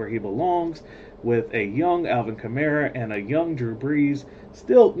 2017 where he belongs, with a young Alvin Kamara and a young Drew Brees.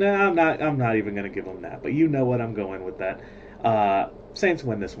 Still, I'm not even going to give him that, but you know what I'm going with that. Saints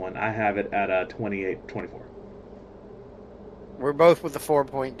win this one. I have it at 28-24. We're both with the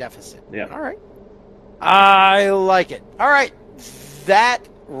 4-point deficit. Yeah. All right. I like it. All right. That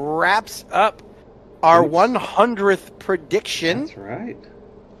wraps up our 100th prediction. That's right.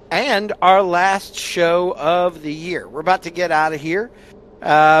 And our last show of the year. We're about to get out of here.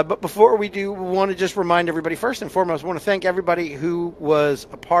 But before we do, we want to just remind everybody, first and foremost, I want to thank everybody who was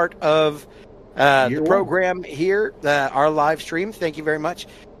a part of the program here, our live stream. Thank you very much.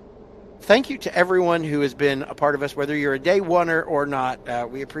 Thank you to everyone who has been a part of us, whether you're a day oneer or not.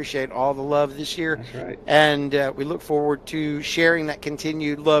 We appreciate all the love this year. That's right. And we look forward to sharing that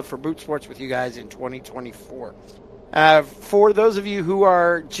continued love for Boot Sports with you guys in 2024. For those of you who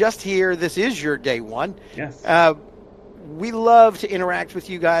are just here, this is your day one. Yes. We love to interact with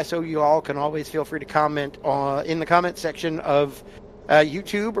you guys, so you all can always feel free to comment in the comment section of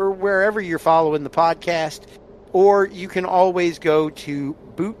YouTube or wherever you're following the podcast. Or you can always go to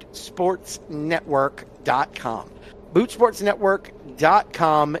bootsportsnetwork.com.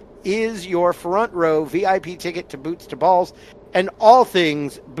 Bootsportsnetwork.com is your front row VIP ticket to Boots to Balls and all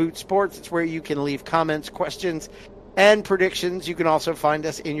things Boot Sports. It's where you can leave comments, questions, and predictions. You can also find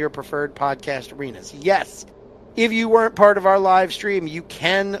us in your preferred podcast arenas. Yes, if you weren't part of our live stream, you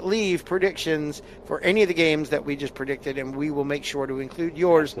can leave predictions for any of the games that we just predicted, and we will make sure to include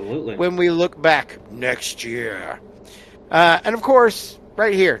yours when we look back next year. And, of course,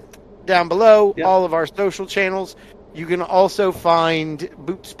 right here, down below, all of our social channels. You can also find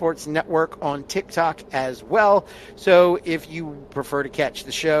Boot Sports Network on TikTok as well. So if you prefer to catch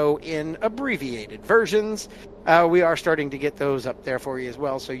the show in abbreviated versions, we are starting to get those up there for you as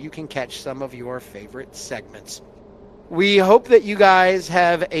well, so you can catch some of your favorite segments. We hope that you guys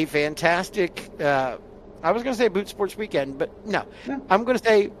have a fantastic, I was going to say Boot Sports weekend, but no. I'm going to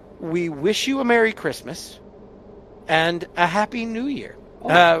say we wish you a Merry Christmas and a Happy New Year.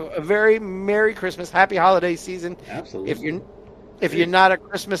 A very Merry Christmas, Happy Holiday Season. Absolutely. If you're not a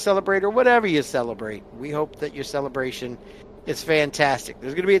Christmas celebrator, whatever you celebrate, we hope that your celebration is fantastic.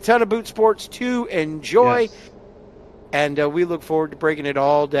 There's going to be a ton of Boot Sports to enjoy, and we look forward to breaking it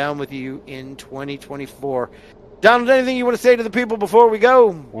all down with you in 2024. Donald, anything you want to say to the people before we go?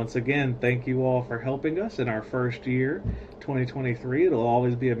 Once again, thank you all for helping us in our first year, 2023. It'll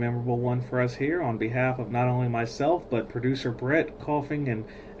always be a memorable one for us here. On behalf of not only myself, but producer Brett, coughing and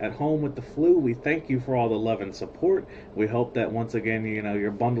at home with the flu, we thank you for all the love and support. We hope that once again,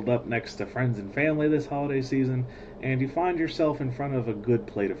 you're bundled up next to friends and family this holiday season, and you find yourself in front of a good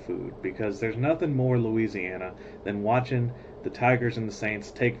plate of food, because there's nothing more Louisiana than watching the Tigers and the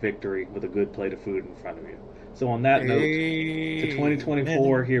Saints take victory with a good plate of food in front of you. So on that note, to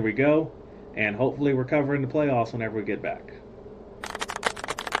 2024, here we go, and hopefully we're covering the playoffs whenever we get back.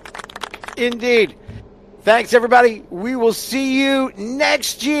 Indeed. Thanks, everybody. We will see you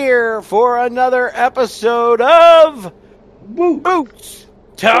next year for another episode of Boots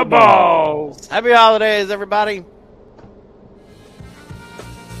to Balls. Happy holidays, everybody.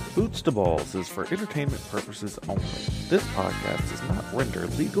 Boots to Balls is for entertainment purposes only. This podcast does not render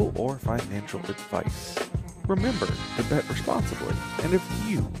legal or financial advice. Remember to bet responsibly, and if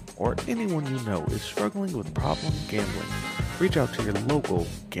you or anyone you know is struggling with problem gambling, reach out to your local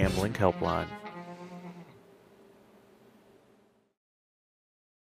gambling helpline.